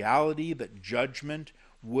with the reality that judgment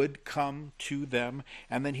would come to them,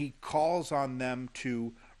 and then he calls on them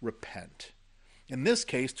to repent. In this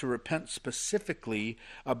case, to repent specifically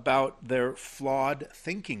about their flawed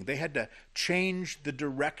thinking. They had to change the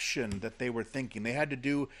direction that they were thinking. They had to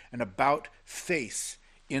do an about-face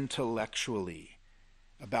intellectually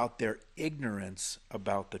about their ignorance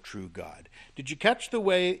about the true God. Did you catch the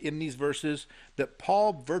way in these verses that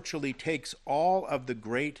Paul virtually takes all of the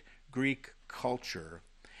great Greek culture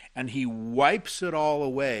and he wipes it all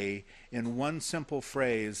away in one simple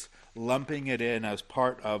phrase, lumping it in as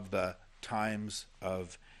part of the times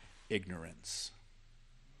of ignorance?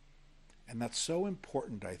 And that's so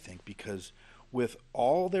important, I think, because with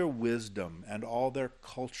all their wisdom and all their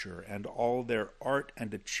culture and all their art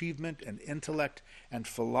and achievement and intellect and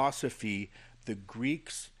philosophy, the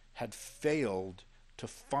Greeks had failed to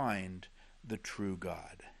find the true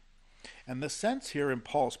God. And the sense here in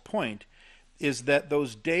Paul's point is that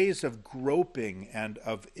those days of groping and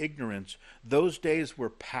of ignorance, those days were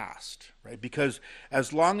past, right? Because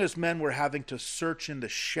as long as men were having to search in the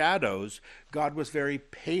shadows, God was very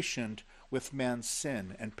patient with man's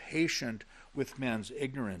sin and patient with man's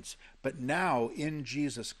ignorance. But now in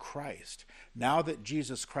Jesus Christ, now that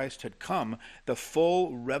Jesus Christ had come, the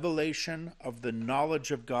full revelation of the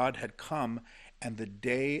knowledge of God had come, and the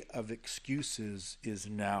day of excuses is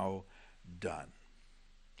now done.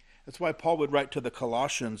 That's why Paul would write to the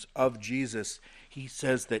Colossians of Jesus. He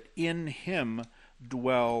says that in him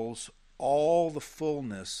dwells all the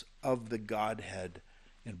fullness of the Godhead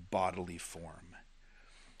in bodily form.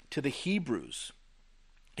 To the Hebrews,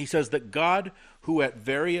 he says that God, who at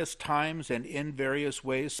various times and in various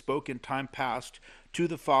ways spoke in time past to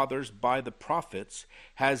the fathers by the prophets,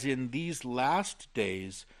 has in these last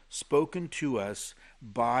days spoken to us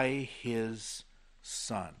by his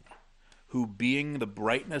Son, who being the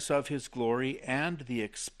brightness of his glory and the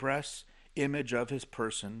express image of his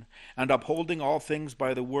person, and upholding all things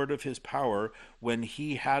by the word of his power, when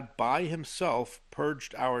he had by himself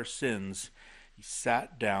purged our sins, he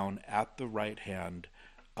sat down at the right hand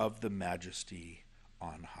of the Majesty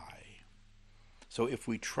on high. So if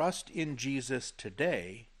we trust in Jesus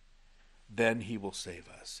today, then he will save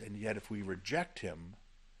us. And yet if we reject him,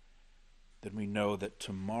 then we know that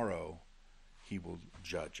tomorrow he will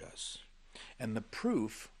judge us. And the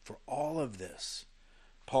proof for all of this,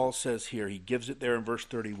 Paul says here, he gives it there in verse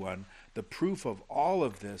 31, the proof of all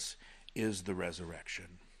of this is the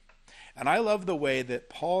resurrection. And I love the way that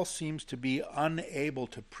Paul seems to be unable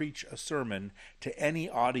to preach a sermon to any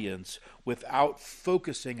audience without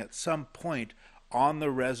focusing at some point on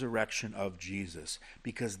the resurrection of Jesus,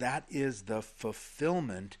 because that is the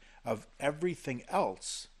fulfillment of everything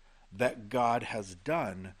else that God has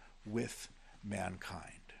done with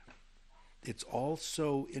mankind. It's all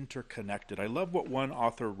so interconnected. I love what one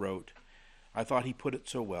author wrote. I thought he put it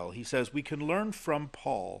so well. He says, we can learn from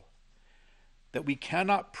Paul that we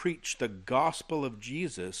cannot preach the gospel of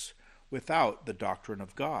Jesus without the doctrine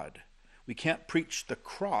of God. We can't preach the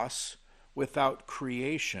cross without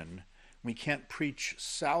creation. We can't preach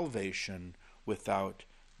salvation without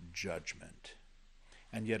judgment.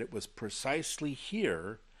 And yet it was precisely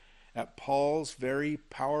here at Paul's very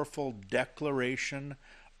powerful declaration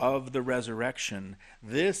of the resurrection,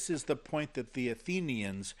 this is the point that the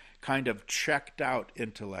Athenians kind of checked out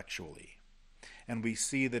intellectually. And we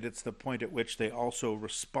see that it's the point at which they also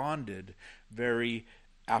responded very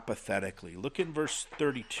apathetically. Look in verse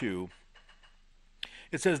 32.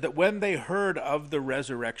 It says that when they heard of the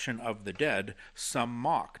resurrection of the dead, some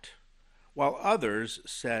mocked, while others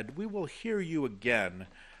said, we will hear you again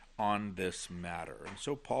on this matter. And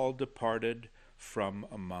so Paul departed from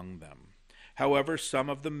among them. However, some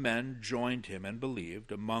of the men joined him and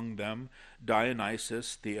believed, among them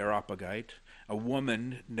Dionysius the Areopagite, a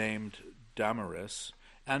woman named Damaris,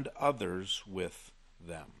 and others with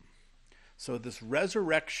them. So this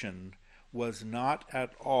resurrection was not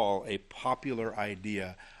at all a popular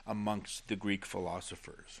idea amongst the Greek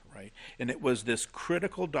philosophers, right? And it was this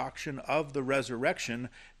critical doctrine of the resurrection.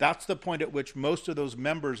 That's the point at which most of those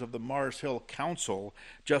members of the Mars Hill Council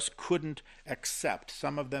just couldn't accept.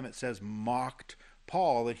 Some of them, it says, mocked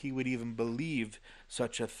Paul that he would even believe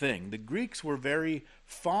such a thing. The Greeks were very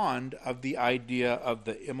fond of the idea of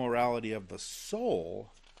the immorality of the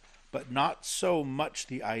soul, but not so much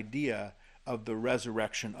the idea of the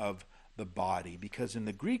resurrection of the body, because in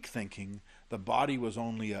the Greek thinking, the body was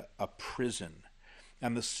only a prison.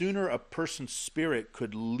 And the sooner a person's spirit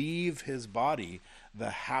could leave his body, the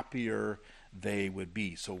happier they would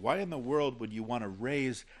be. So why in the world would you want to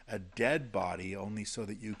raise a dead body only so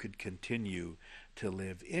that you could continue to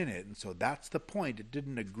live in it? And so that's the point. It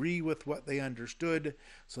didn't agree with what they understood,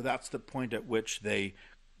 so that's the point at which they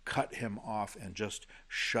cut him off and just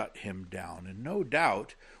shut him down. And no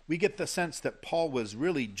doubt, we get the sense that Paul was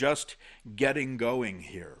really just getting going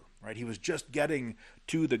here, right? He was just getting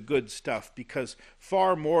to the good stuff, because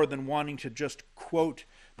far more than wanting to just quote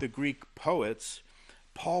the Greek poets,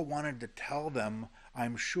 Paul wanted to tell them,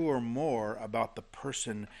 I'm sure, more about the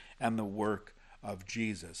person and the work of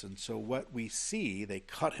Jesus. And so what we see, they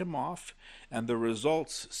cut him off, and the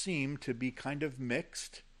results seem to be kind of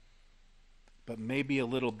mixed, but maybe a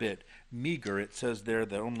little bit meager. It says there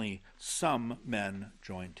that only some men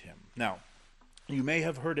joined him. Now, you may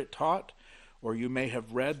have heard it taught, or you may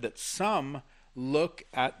have read that some look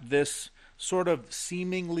at this sort of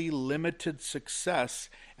seemingly limited success,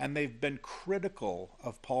 and they've been critical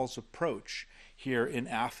of Paul's approach here in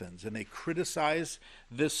Athens. And they criticize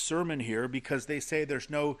this sermon here because they say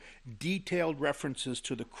there's no detailed references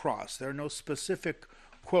to the cross. There are no specific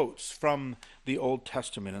quotes from the Old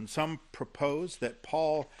Testament, and some propose that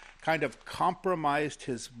Paul kind of compromised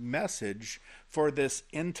his message for this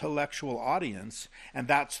intellectual audience, and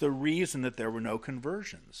that's the reason that there were no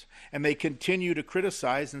conversions. And they continue to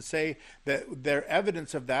criticize and say that their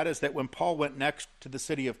evidence of that is that when Paul went next to the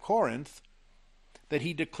city of Corinth, that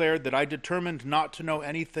he declared that I determined not to know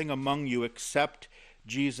anything among you except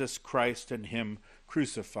Jesus Christ and him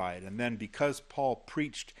crucified. And then because Paul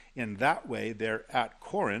preached in that way there at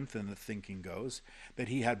Corinth, and the thinking goes, that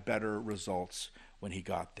he had better results when he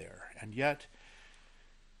got there. And yet,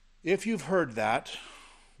 if you've heard that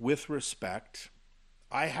with respect,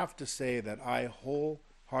 I have to say that I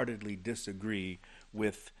wholeheartedly disagree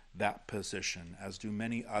with that position, as do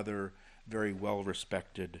many other very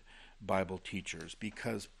well-respected Bible teachers,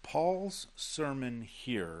 because Paul's sermon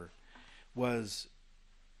here was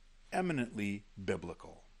eminently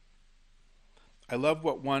biblical. I love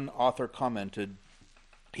what one author commented.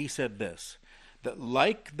 He said this, that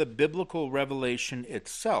like the biblical revelation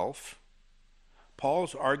itself,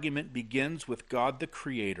 Paul's argument begins with God the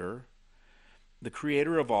creator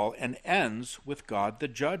of all, and ends with God the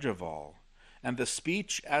judge of all. And the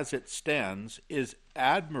speech as it stands is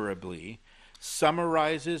admirably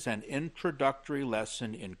summarizes an introductory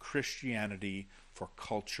lesson in Christianity for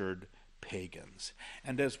cultured pagans.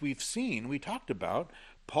 And as we've seen, we talked about,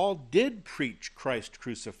 Paul did preach Christ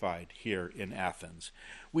crucified here in Athens.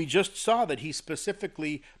 We just saw that he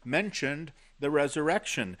specifically mentioned the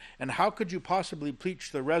resurrection. And how could you possibly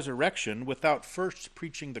preach the resurrection without first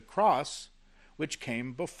preaching the cross, which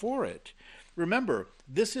came before it? Remember,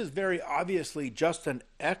 this is very obviously just an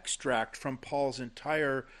extract from Paul's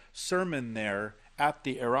entire sermon there at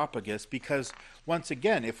the Areopagus, because once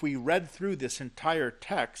again, if we read through this entire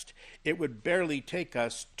text, it would barely take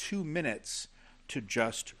us 2 minutes to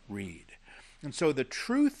just read. And so the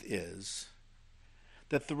truth is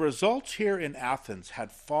that the results here in Athens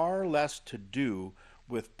had far less to do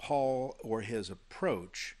with Paul or his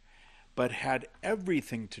approach, but had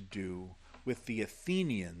everything to do with the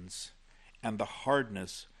Athenians and the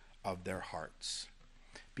hardness of their hearts.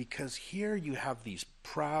 Because here you have these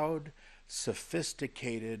proud,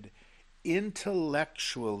 sophisticated,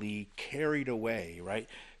 intellectually carried away, right?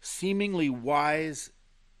 Seemingly wise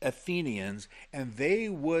Athenians, and they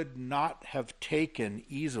would not have taken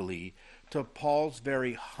easily to Paul's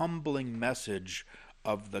very humbling message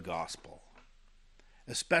of the gospel.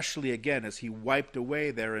 Especially, again, as he wiped away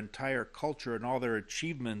their entire culture and all their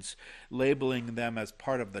achievements, labeling them as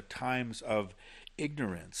part of the times of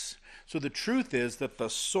ignorance. So the truth is that the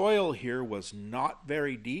soil here was not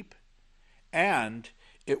very deep, and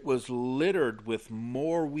it was littered with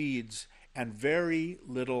more weeds and very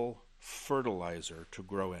little fertilizer to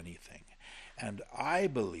grow anything. And I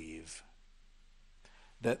believe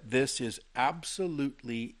that this is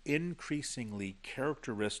absolutely increasingly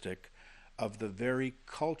characteristic of the very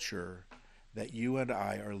culture that you and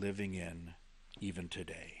I are living in even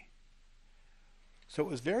today. So it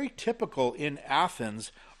was very typical in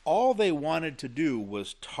Athens. All they wanted to do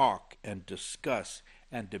was talk and discuss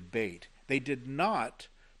and debate. They did not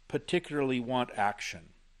particularly want action.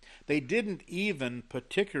 They didn't even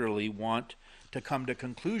particularly want to come to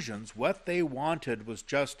conclusions. What they wanted was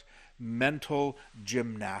just mental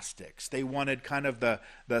gymnastics. They wanted kind of the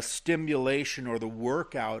stimulation or the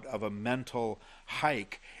workout of a mental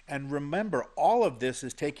hike. And remember, all of this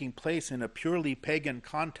is taking place in a purely pagan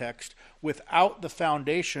context without the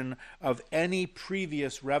foundation of any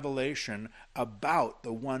previous revelation about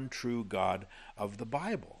the one true God of the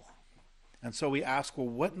Bible. And so we ask, well,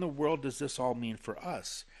 what in the world does this all mean for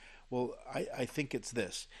us? Well, I think it's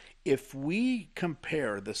this. If we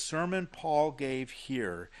compare the sermon Paul gave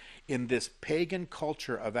here in this pagan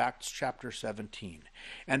culture of Acts chapter 17,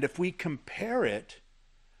 and if we compare it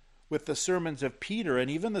with the sermons of Peter and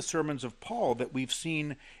even the sermons of Paul that we've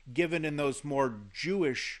seen given in those more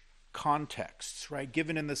Jewish contexts, right?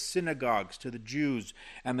 Given in the synagogues to the Jews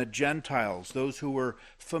and the Gentiles, those who were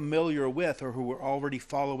familiar with or who were already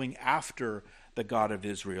following after the God of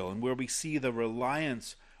Israel, and where we see the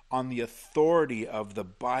reliance on the authority of the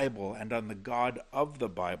Bible and on the God of the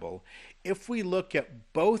Bible. If we look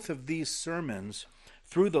at both of these sermons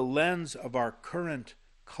through the lens of our current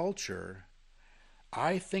culture,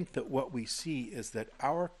 I think that what we see is that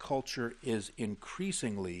our culture is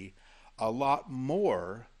increasingly a lot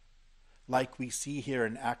more like we see here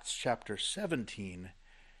in Acts chapter 17,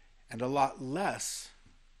 and a lot less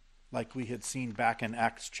like we had seen back in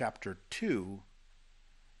Acts chapter 2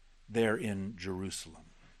 there in Jerusalem.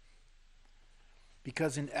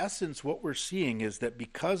 Because in essence, what we're seeing is that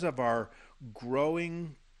because of our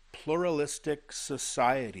growing pluralistic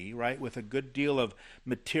society, right, with a good deal of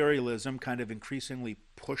materialism kind of increasingly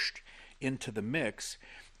pushed into the mix,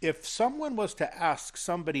 if someone was to ask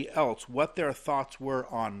somebody else what their thoughts were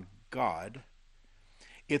on God,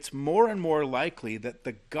 it's more and more likely that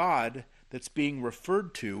the God that's being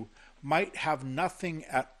referred to might have nothing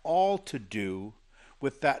at all to do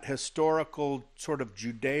with that historical sort of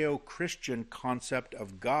Judeo-Christian concept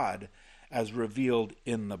of God as revealed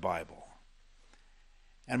in the Bible.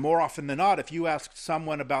 And more often than not, if you asked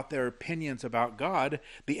someone about their opinions about God,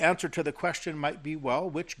 the answer to the question might be, well,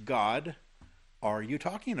 which God are you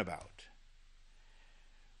talking about?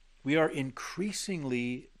 We are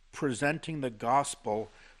increasingly presenting the gospel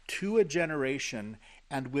to a generation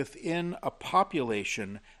and within a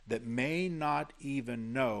population that may not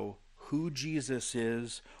even know who Jesus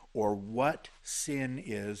is or what sin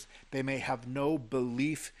is. They may have no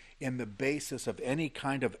belief in the basis of any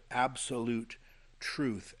kind of absolute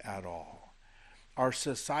truth at all. Our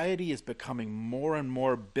society is becoming more and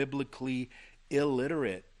more biblically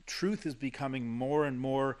illiterate. Truth is becoming more and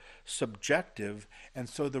more subjective, and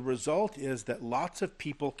so the result is that lots of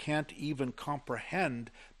people can't even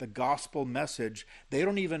comprehend the gospel message. They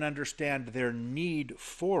don't even understand their need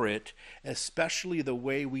for it, especially the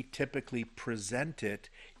way we typically present it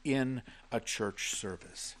in a church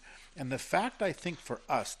service. And the fact, I think, for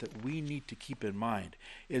us that we need to keep in mind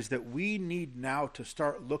is that we need now to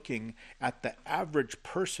start looking at the average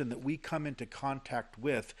person that we come into contact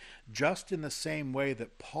with just in the same way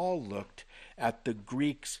that Paul looked at the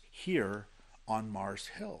Greeks here on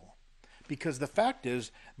Mars Hill. Because the fact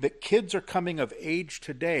is that kids are coming of age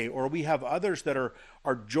today, or we have others that are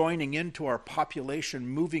joining into our population,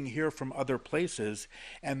 moving here from other places,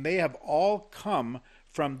 and they have all come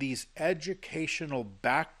from these educational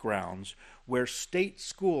backgrounds where state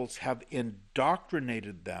schools have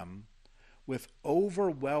indoctrinated them with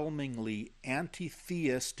overwhelmingly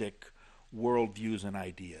anti-theistic worldviews and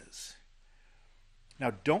ideas.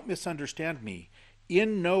 Now, don't misunderstand me.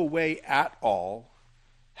 In no way at all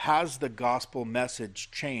has the gospel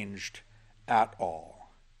message changed at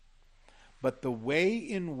all. But the way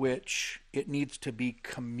in which it needs to be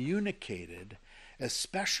communicated,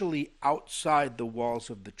 especially outside the walls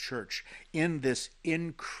of the church, in this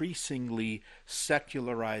increasingly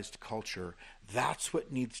secularized culture, that's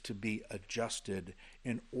what needs to be adjusted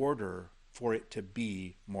in order for it to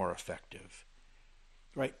be more effective.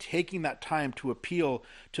 Right? Taking that time to appeal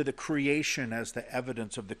to the creation as the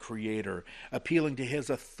evidence of the Creator, appealing to His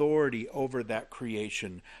authority over that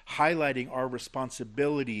creation, highlighting our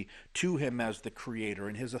responsibility to Him as the Creator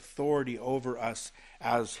and His authority over us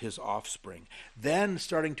as His offspring. Then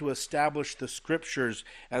starting to establish the Scriptures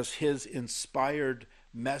as His inspired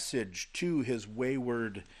message to His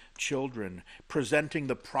wayward children, presenting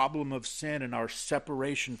the problem of sin and our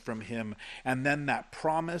separation from Him, and then that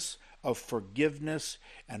promise of forgiveness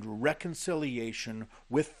and reconciliation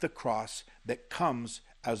with the cross that comes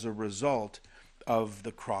as a result of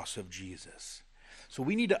the cross of Jesus. So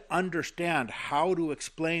we need to understand how to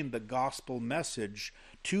explain the gospel message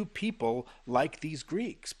to people like these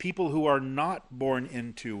Greeks, people who are not born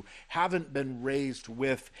into, haven't been raised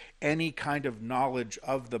with any kind of knowledge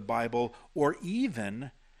of the Bible, or even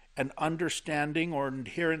an understanding or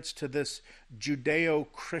adherence to this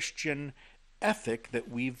Judeo-Christian ethic that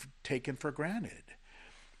we've taken for granted.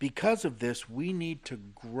 Because of this, we need to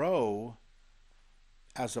grow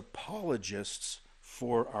as apologists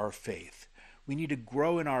for our faith. We need to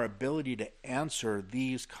grow in our ability to answer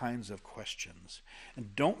these kinds of questions.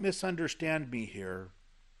 And don't misunderstand me here,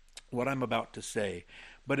 what I'm about to say,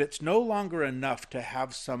 but it's no longer enough to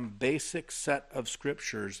have some basic set of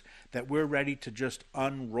scriptures that we're ready to just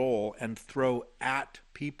unroll and throw at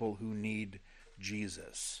people who need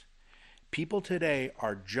Jesus. People today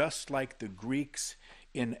are just like the Greeks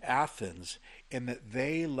in Athens in that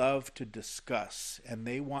they love to discuss and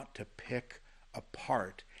they want to pick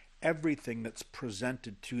apart everything that's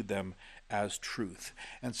presented to them as truth.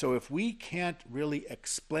 And so if we can't really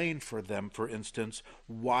explain for them, for instance,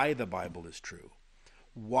 why the Bible is true,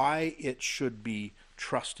 why it should be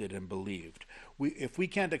trusted and believed, if we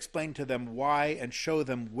can't explain to them why and show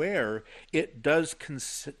them where it does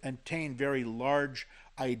contain very large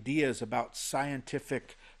ideas about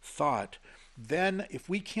scientific thought, then if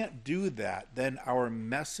we can't do that, then our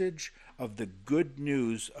message of the good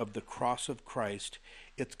news of the cross of Christ,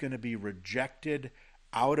 it's going to be rejected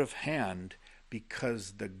out of hand,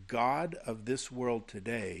 because the God of this world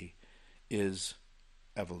today is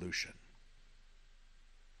evolution.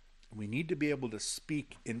 We need to be able to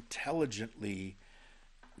speak intelligently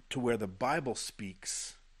to where the Bible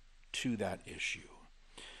speaks to that issue.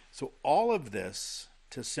 So all of this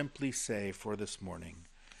to simply say for this morning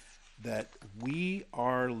that we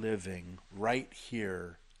are living right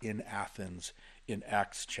here in Athens in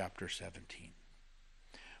Acts chapter 17,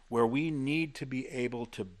 where we need to be able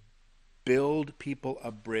to build people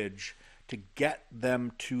a bridge to get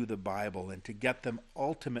them to the Bible and to get them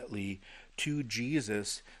ultimately to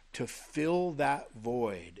Jesus, to fill that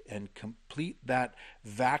void and complete that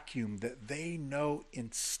vacuum that they know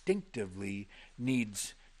instinctively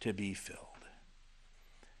needs to be filled.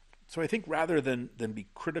 So I think rather than be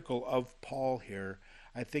critical of Paul here,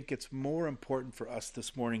 I think it's more important for us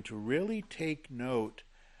this morning to really take note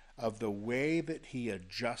of the way that he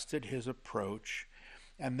adjusted his approach,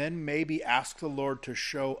 and then maybe ask the Lord to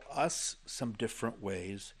show us some different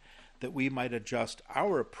ways that we might adjust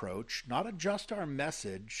our approach, not adjust our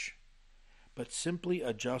message, but simply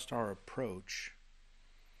adjust our approach.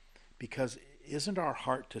 Because isn't our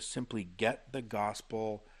heart to simply get the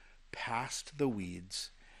gospel past the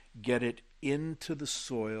weeds, get it into the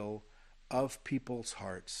soil of people's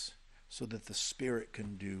hearts so that the Spirit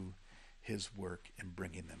can do his work in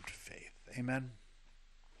bringing them to faith? Amen?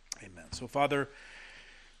 Amen. So, Father,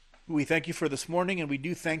 we thank you for this morning, and we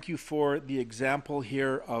do thank you for the example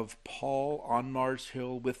here of Paul on Mars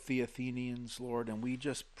Hill with the Athenians, Lord. And we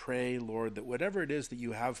just pray, Lord, that whatever it is that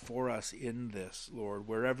you have for us in this, Lord,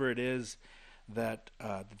 wherever it is that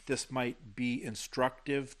this might be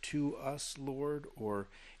instructive to us, Lord, or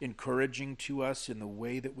encouraging to us in the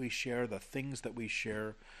way that we share, the things that we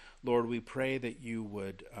share, Lord, we pray that you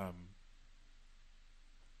would,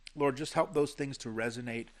 Lord, just help those things to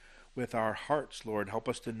resonate with our hearts, Lord. Help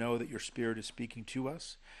us to know that your Spirit is speaking to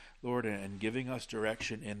us, Lord, and giving us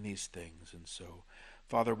direction in these things. And so,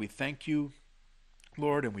 Father, we thank you,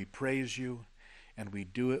 Lord, and we praise you, and we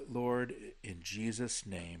do it, Lord, in Jesus'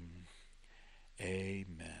 name.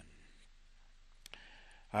 Amen.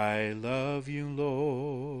 I love you,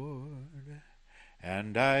 Lord,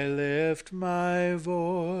 and I lift my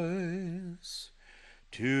voice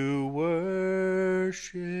to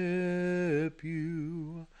worship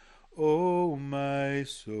you. O my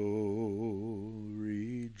soul,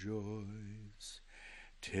 rejoice.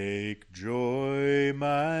 Take joy,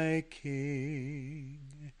 my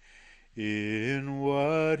King, in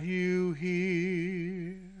what you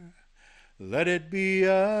hear. Let it be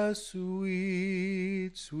a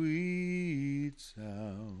sweet, sweet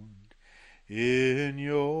sound in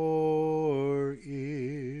your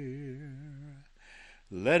ear.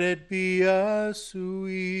 Let it be a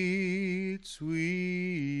sweet,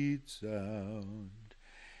 sweet sound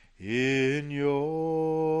in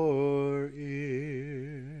your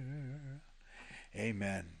ear.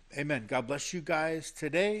 Amen. Amen. God bless you guys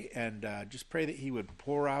today, and just pray that he would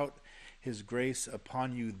pour out his grace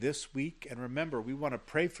upon you this week. And remember, we want to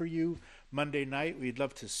pray for you Monday night. We'd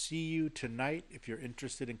love to see you tonight if you're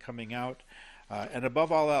interested in coming out. And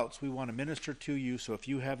above all else, we want to minister to you. So if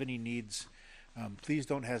you have any needs, please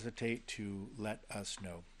don't hesitate to let us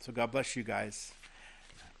know. So God bless you guys.